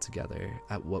smile together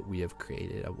at what we have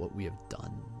created, at what we have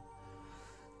done.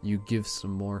 You give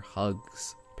some more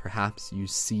hugs. Perhaps you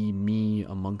see me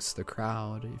amongst the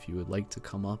crowd. If you would like to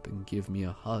come up and give me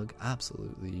a hug,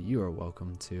 absolutely, you are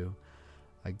welcome to.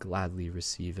 I gladly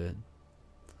receive it.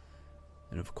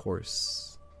 And of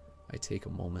course, I take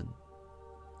a moment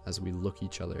as we look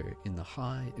each other in the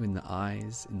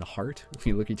eyes, in the heart.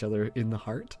 We look each other in the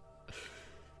heart.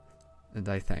 And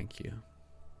I thank you.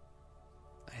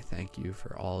 I thank you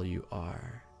for all you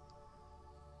are,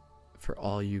 for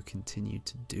all you continue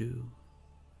to do,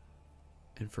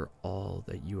 and for all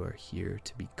that you are here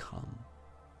to become.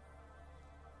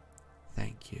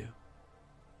 Thank you.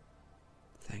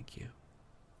 Thank you.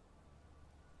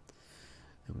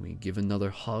 And we give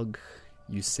another hug.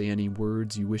 You say any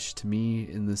words you wish to me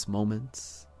in this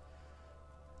moment,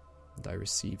 and I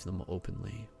receive them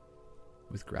openly,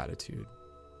 with gratitude,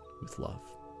 with love.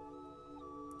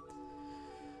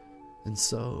 And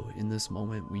so, in this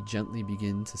moment, we gently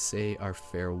begin to say our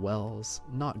farewells,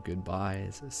 not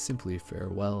goodbyes, simply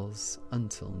farewells,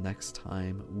 until next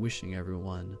time, wishing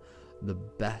everyone the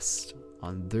best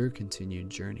on their continued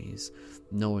journeys,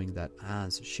 knowing that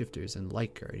as shifters and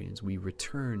light guardians, we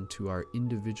return to our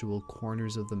individual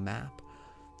corners of the map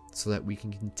so that we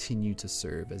can continue to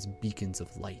serve as beacons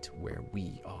of light where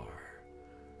we are,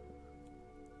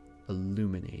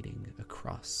 illuminating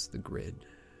across the grid.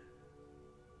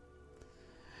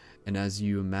 And as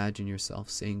you imagine yourself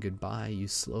saying goodbye, you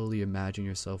slowly imagine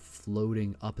yourself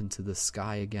floating up into the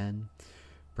sky again.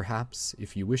 Perhaps,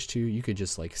 if you wish to, you could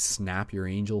just like snap your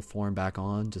angel form back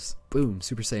on, just boom,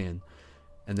 Super Saiyan.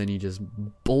 And then you just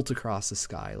bolt across the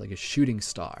sky like a shooting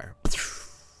star,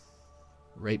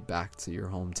 right back to your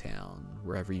hometown,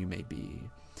 wherever you may be.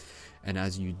 And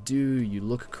as you do, you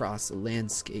look across the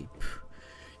landscape.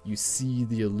 You see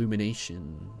the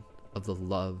illumination of the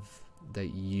love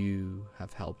that you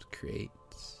have helped create,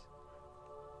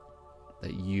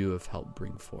 that you have helped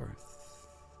bring forth.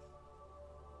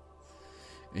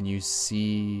 And you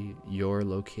see your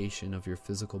location of your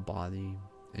physical body,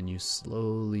 and you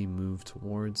slowly move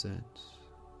towards it.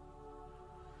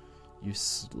 You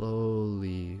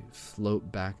slowly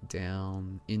float back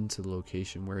down into the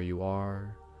location where you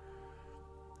are.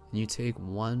 And you take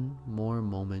one more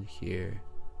moment here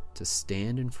to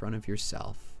stand in front of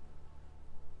yourself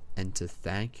and to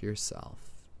thank yourself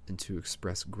and to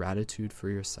express gratitude for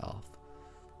yourself,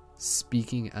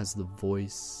 speaking as the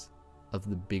voice of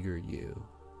the bigger you,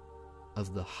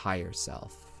 of the higher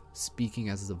self, speaking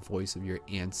as the voice of your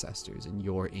ancestors and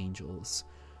your angels.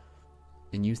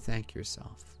 And you thank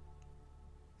yourself,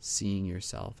 seeing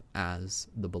yourself as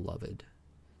the beloved,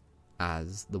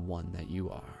 as the one that you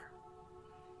are.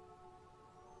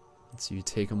 So you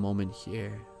take a moment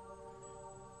here.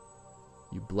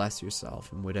 You bless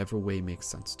yourself in whatever way makes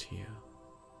sense to you.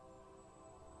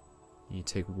 You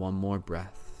take one more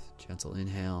breath, gentle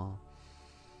inhale,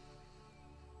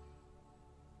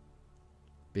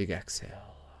 big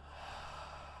exhale.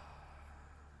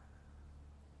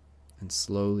 And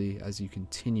slowly, as you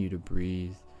continue to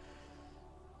breathe,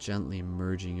 gently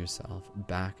merging yourself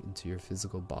back into your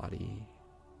physical body,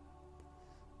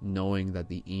 knowing that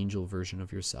the angel version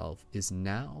of yourself is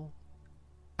now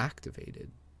activated,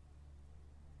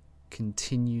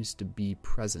 continues to be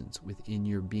present within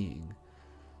your being,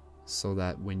 so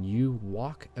that when you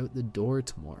walk out the door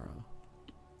tomorrow,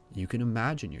 you can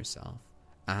imagine yourself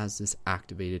as this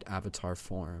activated avatar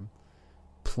form,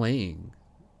 playing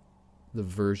the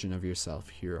version of yourself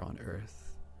here on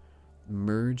Earth,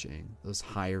 merging those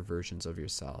higher versions of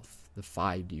yourself, the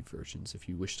 5D versions, if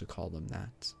you wish to call them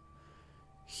that,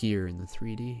 here in the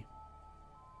 3D,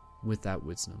 with that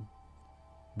wisdom,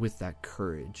 with that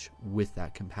courage, with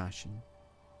that compassion,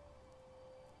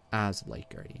 as light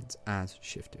guardians, as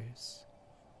shifters.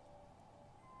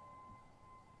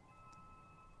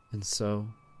 And so,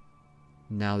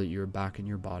 now that you're back in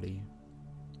your body,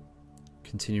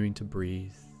 continuing to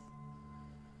breathe,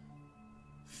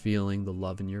 feeling the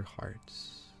love in your heart,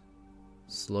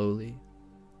 slowly,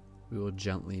 we will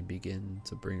gently begin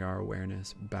to bring our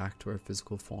awareness back to our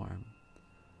physical form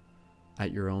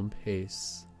at your own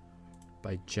pace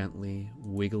by gently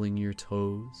wiggling your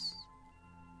toes,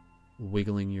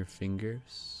 wiggling your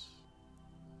fingers,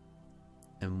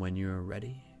 and when you are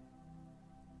ready,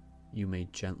 you may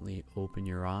gently open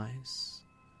your eyes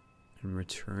and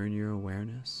return your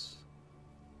awareness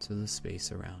to the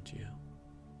space around you.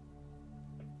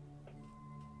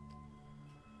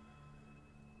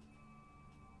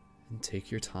 And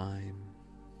take your time,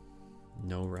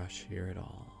 no rush here at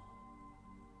all.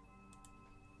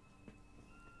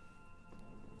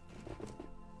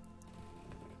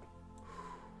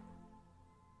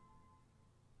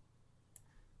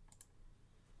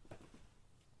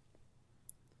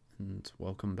 And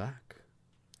welcome back.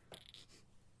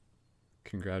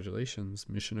 Congratulations,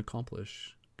 mission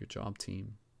accomplished. Good job,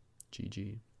 team.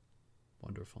 GG.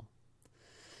 Wonderful.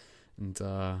 And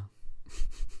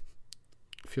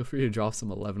feel free to drop some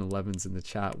 1111s in the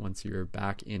chat once you're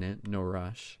back in it, no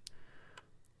rush.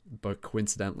 But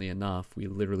coincidentally enough, we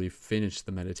literally finished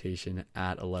the meditation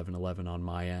at 11:11 on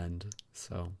my end.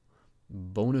 So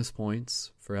bonus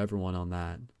points for everyone on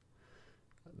that.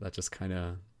 That just kind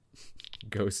of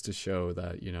goes to show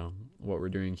that, you know, what we're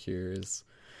doing here is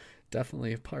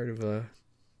definitely a part of a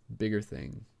bigger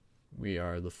thing. We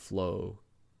are the flow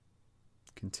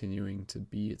continuing to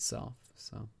be itself.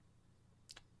 So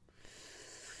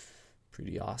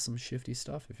pretty awesome shifty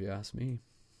stuff, if you ask me.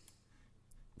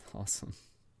 Awesome.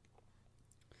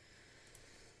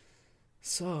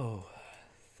 So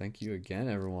thank you again,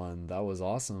 everyone. That was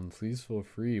awesome. Please feel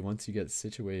free, once you get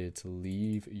situated, to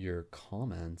leave your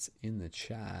comments in the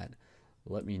chat.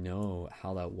 Let me know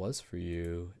how that was for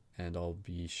you, and I'll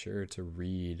be sure to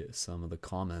read some of the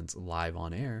comments live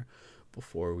on air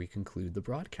before we conclude the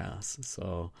broadcast.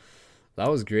 So that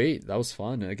was great. That was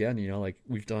fun. Again, you know, like,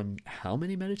 we've done how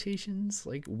many meditations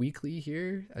like weekly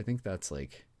here? I think that's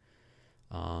like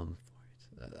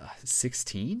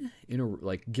 16 in a,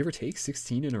 like, give or take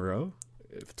 16 in a row,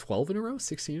 12 in a row,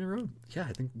 16 in a row. Yeah,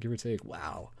 I think give or take.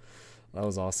 Wow. That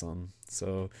was awesome.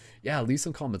 So yeah, leave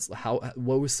some comments.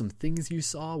 What was some things you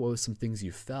saw? What was some things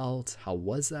you felt? How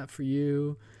was that for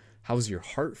you? How's your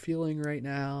heart feeling right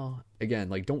now? Again,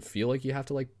 like, don't feel like you have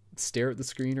to like stare at the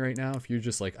screen right now. If you're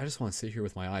just like, I just want to sit here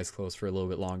with my eyes closed for a little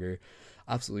bit longer,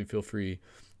 absolutely feel free.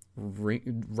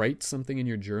 Write something in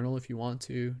your journal if you want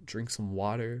to. Drink some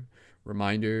water.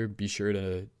 Reminder, be sure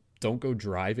to don't go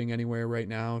driving anywhere right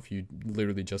now. If you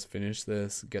literally just finished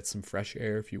this, get some fresh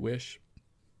air if you wish.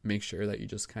 Make sure that you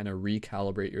just kind of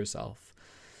recalibrate yourself.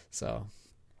 So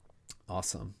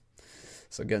awesome.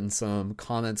 So getting some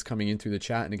comments coming in through the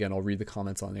chat. And again, I'll read the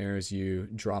comments on air as you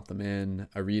drop them in.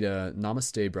 Arita,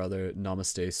 namaste, brother.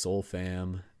 Namaste, soul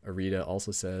fam. Arita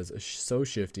also says, so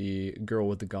shifty. Girl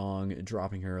with the gong,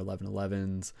 dropping her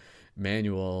 1111s.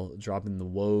 Manuel, dropping the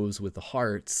woes with the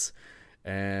hearts.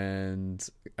 And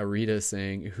Arita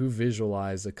saying, who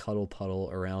visualized a cuddle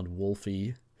puddle around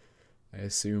Wolfie? I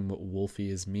assume Wolfie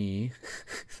is me.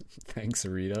 Thanks,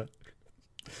 Arita.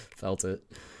 Felt it.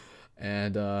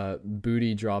 And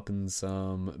Booty dropping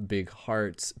some big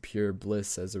hearts. Pure bliss,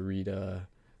 says Arita.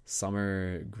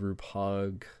 Summer group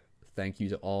hug. Thank you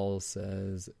to all,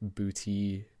 says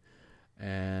Booty.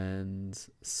 And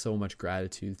so much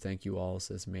gratitude. Thank you all,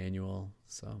 says Manuel.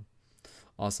 So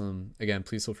awesome. Again,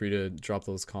 please feel free to drop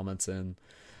those comments in.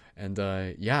 And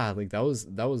yeah, like that was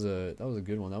a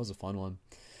good one. That was a fun one.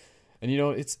 And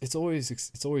it's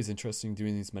always interesting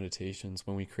doing these meditations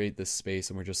when we create this space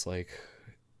and we're just like,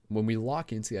 when we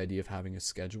lock into the idea of having a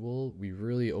schedule, we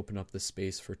really open up the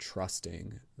space for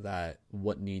trusting that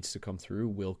what needs to come through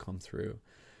will come through.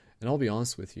 And I'll be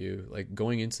honest with you, like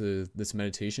going into this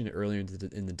meditation earlier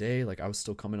in the day, like I was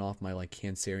still coming off my like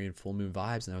Cancerian full moon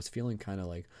vibes, and I was feeling kind of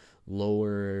like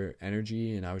lower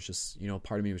energy, and I was just,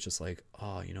 part of me was just like,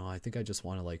 oh, I think I just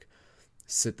want to like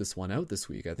sit this one out this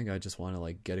week. I think I just want to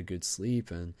like get a good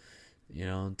sleep and,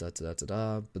 da da da da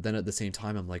da. But then at the same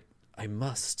time, I'm like, I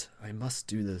must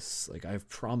do this. Like I've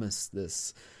promised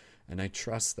this, and I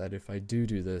trust that if I do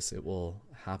this, it will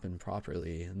happen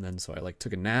properly. And then so I like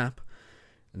took a nap,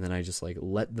 and then I just like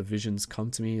let the visions come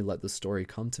to me, let the story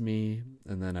come to me,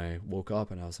 and then I woke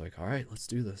up and I was like, all right, let's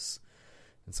do this.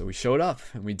 And so we showed up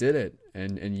and we did it,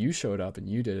 and you showed up and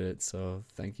you did it. So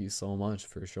thank you so much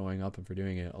for showing up and for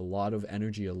doing it. A lot of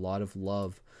energy, a lot of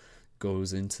love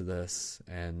goes into this,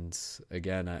 and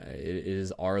again, it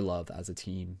is our love as a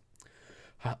team.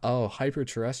 Oh,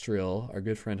 Hyperterrestrial, our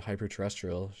good friend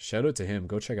Hyperterrestrial, shout out to him.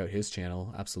 Go check out his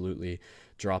channel. Absolutely.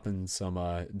 Dropping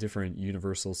some different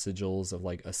universal sigils of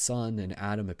like a sun, an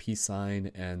atom, a peace sign,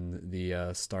 and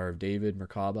the Star of David,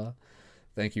 Merkaba.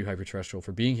 Thank you, Hyperterrestrial,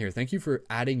 for being here. Thank you for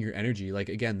adding your energy. Like,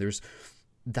 again,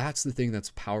 that's the thing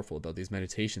that's powerful about these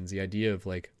meditations. The idea of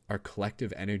like our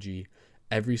collective energy,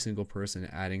 every single person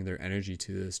adding their energy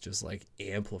to this just like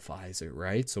amplifies it,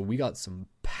 right? So we got some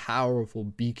powerful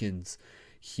beacons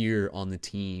here on the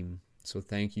team. So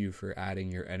thank you for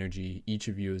adding your energy. Each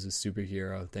of you is a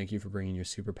superhero. Thank you for bringing your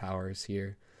superpowers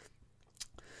here.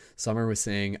 Summer was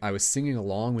saying, I was singing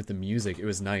along with the music. It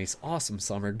was nice. Awesome,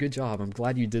 Summer. Good job. I'm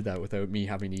glad you did that without me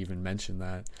having to even mention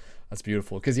that. That's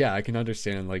beautiful. Because yeah, I can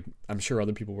understand, like, I'm sure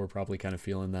other people were probably kind of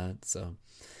feeling that. So,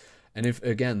 and if,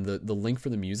 again, the link for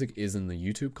the music is in the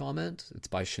YouTube comment. It's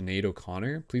by Sinead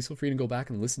O'Connor. Please feel free to go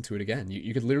back and listen to it again.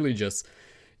 You could literally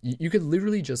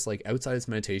just like outside this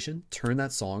meditation, turn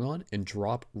that song on and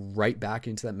drop right back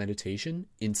into that meditation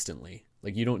instantly.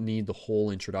 Like you don't need the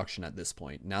whole introduction at this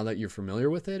point. Now that you're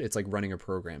familiar with it, it's like running a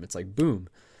program. It's like, boom,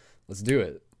 let's do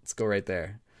it. Let's go right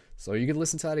there. So you could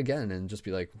listen to that again and just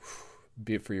be like,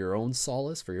 be it for your own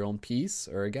solace, for your own peace,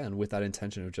 or again, with that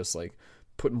intention of just like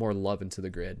putting more love into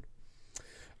the grid.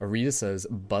 Arita says,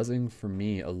 buzzing for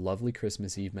me, a lovely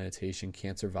Christmas Eve meditation,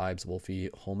 Cancer vibes,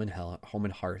 Wolfie, home and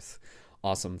hearth.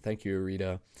 Awesome. Thank you,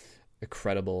 Arita.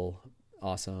 Incredible.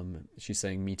 Awesome. She's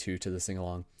saying me too to the sing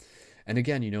along. And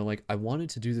again, like I wanted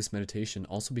to do this meditation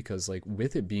also because like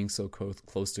with it being so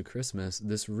close to Christmas,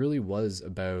 this really was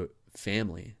about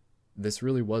family. This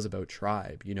really was about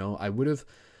tribe. I would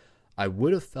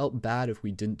have felt bad if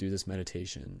we didn't do this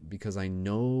meditation, because I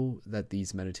know that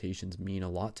these meditations mean a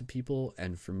lot to people.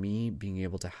 And for me, being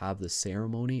able to have the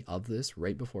ceremony of this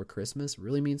right before Christmas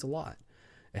really means a lot.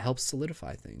 It helps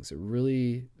solidify things. It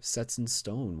really sets in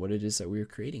stone what it is that we are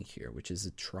creating here, which is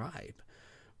a tribe,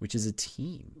 which is a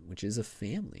team, which is a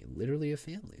family, literally a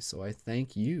family. So I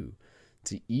thank you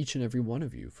to each and every one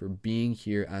of you for being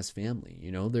here as family.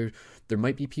 There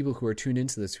might be people who are tuned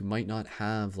into this who might not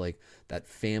have like that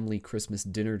family Christmas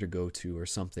dinner to go to or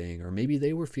something, or maybe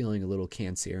they were feeling a little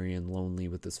Cancerian lonely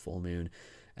with this full moon.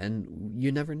 And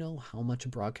you never know how much a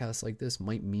broadcast like this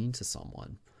might mean to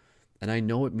someone. And I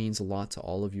know it means a lot to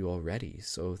all of you already.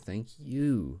 So thank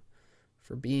you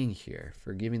for being here,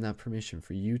 for giving that permission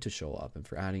for you to show up and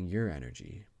for adding your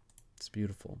energy. It's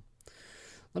beautiful.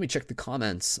 Let me check the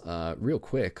comments real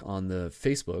quick on the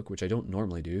Facebook, which I don't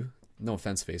normally do. No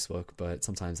offense, Facebook, but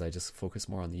sometimes I just focus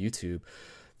more on the YouTube.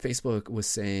 Facebook was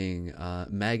saying,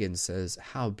 Megan says,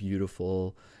 how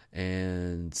beautiful.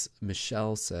 And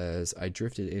Michelle says, I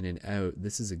drifted in and out.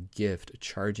 This is a gift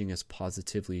charging us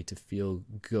positively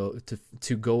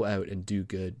to go out and do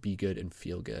good, be good, and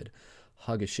feel good.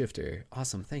 Hug a shifter.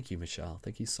 Awesome. Thank you, Michelle.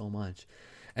 Thank you so much.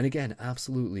 And again,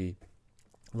 absolutely,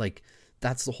 like,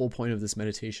 that's the whole point of this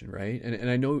meditation, right? And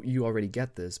I know you already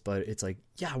get this, but it's like,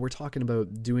 yeah, we're talking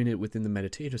about doing it within the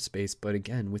meditative space. But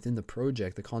again, within the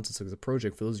project, the concepts of the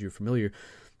project, for those of you familiar,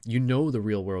 the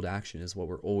real world action is what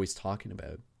we're always talking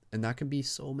about. And that can be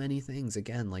so many things.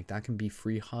 Again, like that can be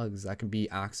free hugs. That can be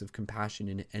acts of compassion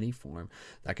in any form.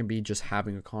 That can be just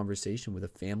having a conversation with a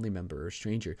family member or a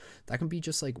stranger. That can be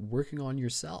just like working on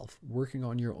yourself, working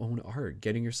on your own art,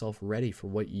 getting yourself ready for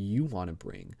what you want to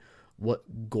bring,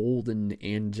 what golden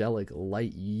angelic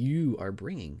light you are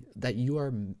bringing, that you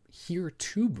are here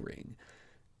to bring.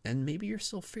 And maybe you're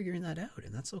still figuring that out,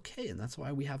 and that's okay. And that's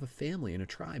why we have a family and a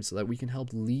tribe, so that we can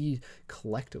help lead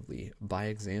collectively by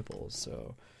example.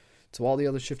 So To all the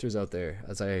other shifters out there,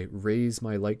 as I raise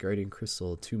my light guardian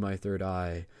crystal to my third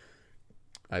eye,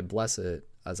 I bless it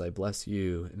as I bless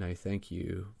you, and I thank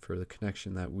you for the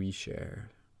connection that we share.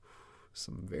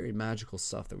 Some very magical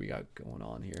stuff that we got going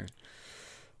on here.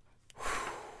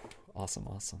 Awesome.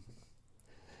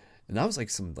 And that was like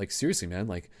some, like, seriously, man,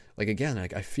 like again,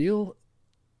 like I feel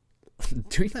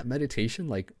doing that meditation,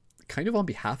 like kind of on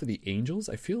behalf of the angels.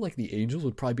 I feel like the angels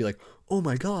would probably be like, oh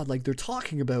my God, like they're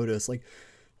talking about us. Like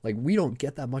we don't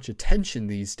get that much attention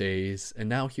these days. And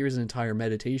now here's an entire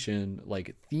meditation,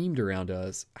 like themed around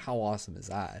us. How awesome is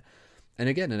that? And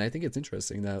again, and I think it's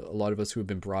interesting that a lot of us who have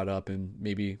been brought up in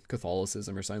maybe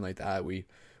Catholicism or something like that, we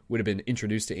would have been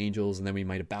introduced to angels and then we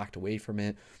might have backed away from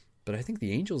it. But I think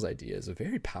the angels idea is a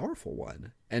very powerful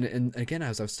one. And again,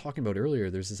 as I was talking about earlier,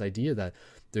 there's this idea that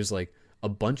there's like a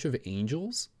bunch of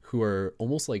angels who are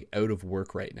almost like out of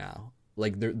work right now.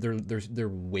 Like they're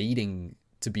waiting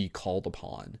to be called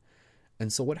upon.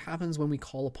 And so what happens when we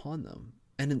call upon them?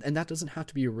 And that doesn't have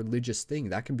to be a religious thing.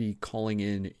 That can be calling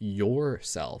in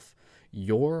yourself,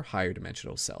 your higher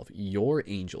dimensional self, your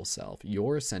angel self,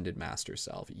 your ascended master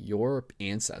self, your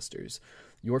ancestors,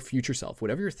 your future self,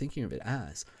 whatever you're thinking of it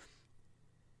as.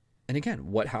 And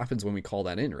again, what happens when we call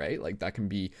that in, right? Like that can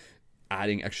be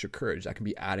adding extra courage. That can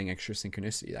be adding extra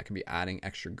synchronicity. That can be adding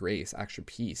extra grace, extra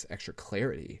peace, extra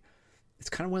clarity. It's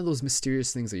kind of one of those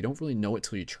mysterious things that you don't really know it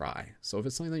till you try. So if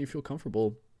it's something that you feel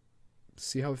comfortable,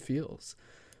 see how it feels.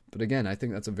 But again, I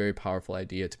think that's a very powerful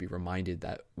idea, to be reminded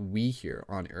that we here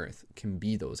on earth can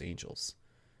be those angels,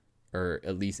 or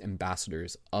at least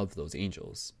ambassadors of those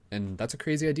angels. And that's a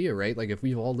crazy idea, right? Like if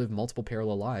we've all lived multiple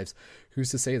parallel lives,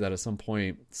 who's to say that at some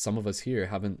point some of us here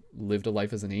haven't lived a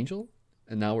life as an angel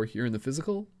and now we're here in the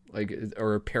physical, like,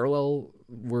 or parallel,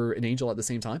 we're an angel at the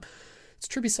same time? It's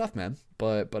trippy stuff, man.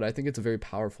 But I think it's a very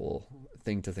powerful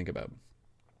thing to think about.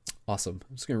 Awesome.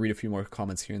 I'm just going to read a few more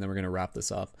comments here and then we're going to wrap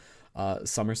this up.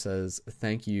 Summer says,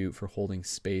 thank you for holding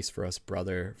space for us,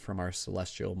 brother, from our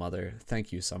celestial mother.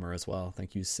 Thank you, Summer, as well.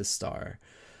 Thank you, Sistar.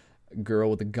 Girl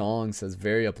with the Gong says,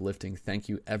 very uplifting. Thank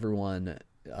you, everyone.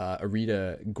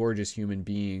 Arita, gorgeous human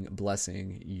being.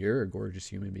 Blessing. You're a gorgeous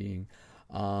human being.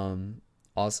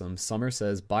 Awesome. Summer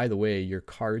says, by the way, your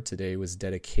card today was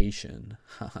dedication.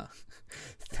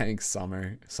 Thanks,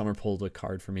 Summer. Summer pulled a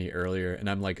card for me earlier, and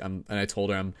and I told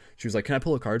her, she was like, can I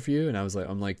pull a card for you? And I was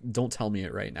like, don't tell me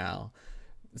it right now.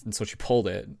 And so she pulled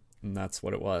it, and that's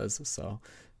what it was. So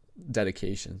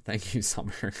dedication. Thank you,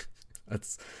 Summer.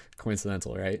 That's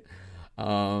coincidental, right?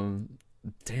 Damn,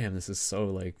 this is so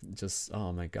like, just,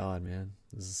 oh my God, man.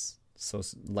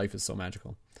 Life is so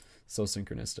magical, so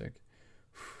synchronistic.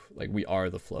 Like we are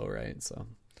the flow, right? So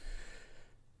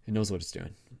it knows what it's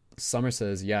doing. Summer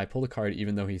says, yeah, I pulled a card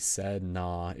even though he said,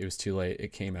 nah, it was too late.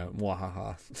 It came out.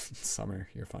 Mwahaha. Summer,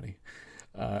 you're funny.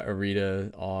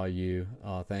 Arita,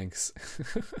 thanks.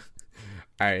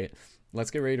 All right,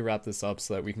 let's get ready to wrap this up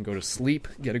so that we can go to sleep,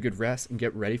 get a good rest, and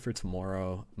get ready for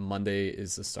tomorrow. Monday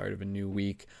is the start of a new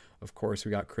week. Of course,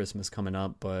 we got Christmas coming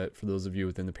up, but for those of you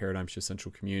within the Paradigm Shift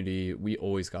Central community, we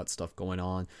always got stuff going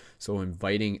on. So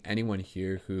inviting anyone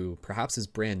here who perhaps is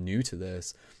brand new to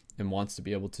this and wants to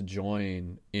be able to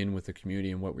join in with the community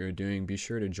and what we're doing, be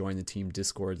sure to join the team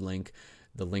Discord link.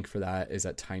 The link for that is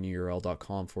at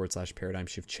tinyurl.com/paradigm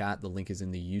shift chat. The link is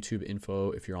in the YouTube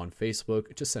info. If you're on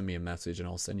Facebook, just send me a message and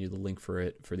I'll send you the link for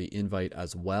it, for the invite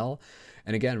as well.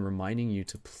 And again, reminding you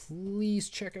to please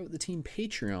check out the team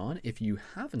Patreon if you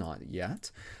have not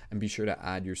yet, and be sure to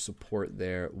add your support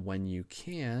there when you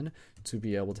can, to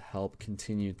be able to help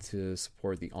continue to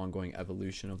support the ongoing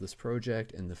evolution of this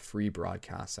project and the free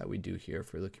broadcasts that we do here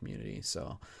for the community.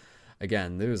 So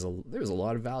again, there's a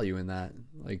lot of value in that.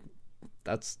 Like,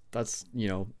 that's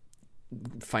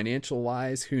financial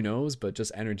wise, who knows, but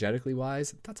just energetically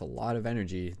wise, that's a lot of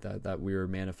energy that we're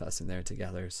manifesting there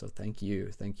together. So thank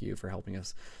you for helping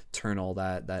us turn all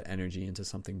that energy into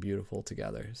something beautiful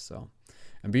together. So,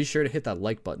 and be sure to hit that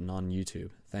like button on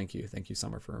YouTube. Thank you,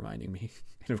 Summer, for reminding me.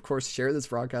 And of course, share this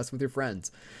broadcast with your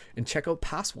friends and check out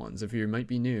past ones if you might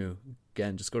be new.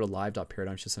 Again, just go to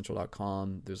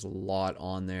live.paradigmshiftcentral.com. There's a lot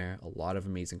on there, a lot of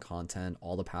amazing content,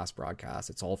 all the past broadcasts.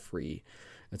 It's all free.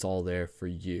 It's all there for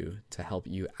you to help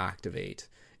you activate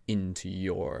into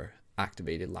your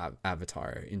activated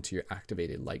avatar, into your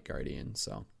activated light guardian.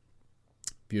 So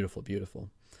beautiful.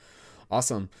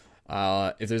 Awesome.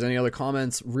 If there's any other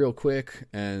comments, real quick,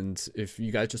 and if you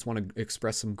guys just want to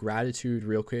express some gratitude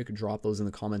real quick, drop those in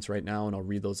the comments right now and I'll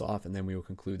read those off, and then we will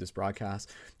conclude this broadcast.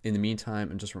 In the meantime,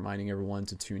 I'm just reminding everyone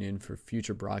to tune in for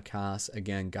future broadcasts.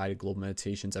 Again, guided global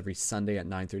meditations every Sunday at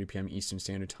 9:30 p.m. Eastern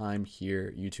Standard Time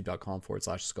here,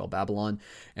 youtube.com/Skull Babylon,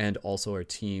 and also our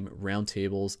team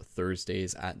roundtables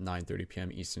Thursdays at 9:30 p.m.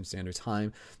 Eastern Standard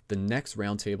Time. The next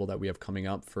roundtable that we have coming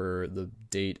up for the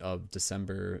date of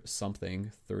December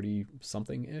something, 30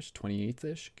 something ish, 28th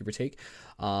ish, give or take,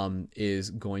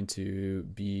 is going to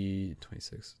be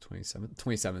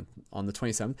 27th. On the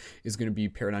 27th is going to be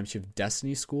Paradigm Shift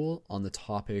Destiny School on the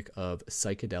topic of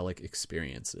psychedelic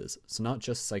experiences. So not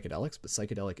just psychedelics, but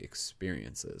psychedelic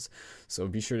experiences. So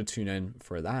be sure to tune in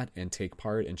for that and take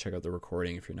part and check out the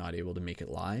recording if you're not able to make it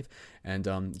live. And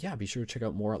yeah, be sure to check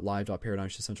out more at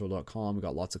live.paradigmshiftcentral.com. We've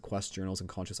got lots of quest journals and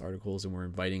conscious articles, and we're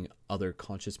inviting other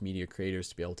conscious media creators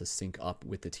to be able to sync up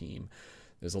with the team.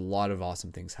 There's a lot of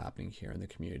awesome things happening here in the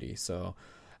community. So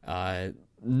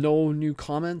no new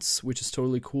comments, which is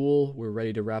totally cool. We're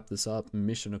ready to wrap this up.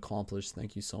 Mission accomplished.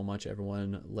 Thank you so much,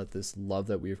 everyone. Let this love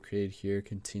that we have created here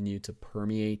continue to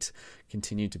permeate,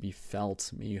 continue to be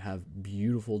felt. May you have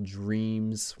beautiful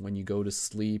dreams when you go to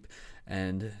sleep.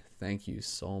 And thank you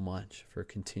so much for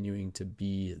continuing to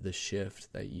be the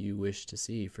shift that you wish to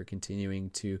see, for continue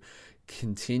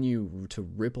to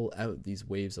ripple out these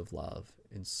waves of love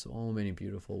in so many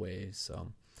beautiful ways.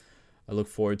 So I look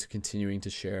forward to continuing to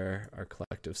share our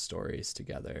collective stories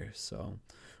together. So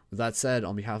with that said,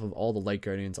 on behalf of all the Light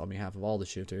Guardians, on behalf of all the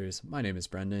shifters, my name is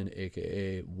Brendan,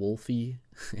 aka Wolfie,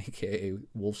 aka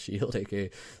Wolf Shield, aka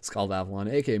Skull Babylon,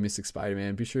 aka Mystic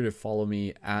Spider-Man. Be sure to follow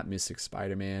me at Mystic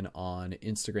Spider-Man on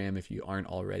Instagram if you aren't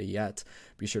already yet.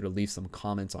 Be sure to leave some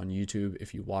comments on YouTube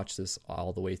if you watch this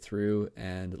all the way through,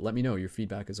 and let me know. Your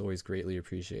feedback is always greatly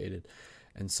appreciated.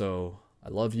 And so I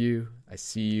love you, I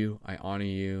see you, I honor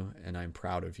you, and I'm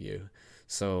proud of you.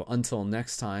 So until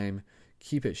next time,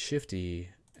 keep it shifty,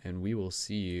 and we will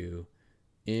see you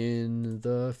in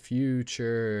the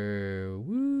future.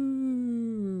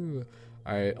 Woo!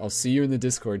 All right, I'll see you in the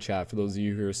Discord chat for those of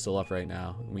you who are still up right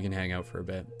now. We can hang out for a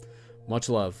bit. Much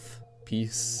love,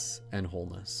 peace, and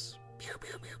wholeness. Pew,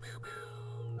 pew, pew, pew, pew.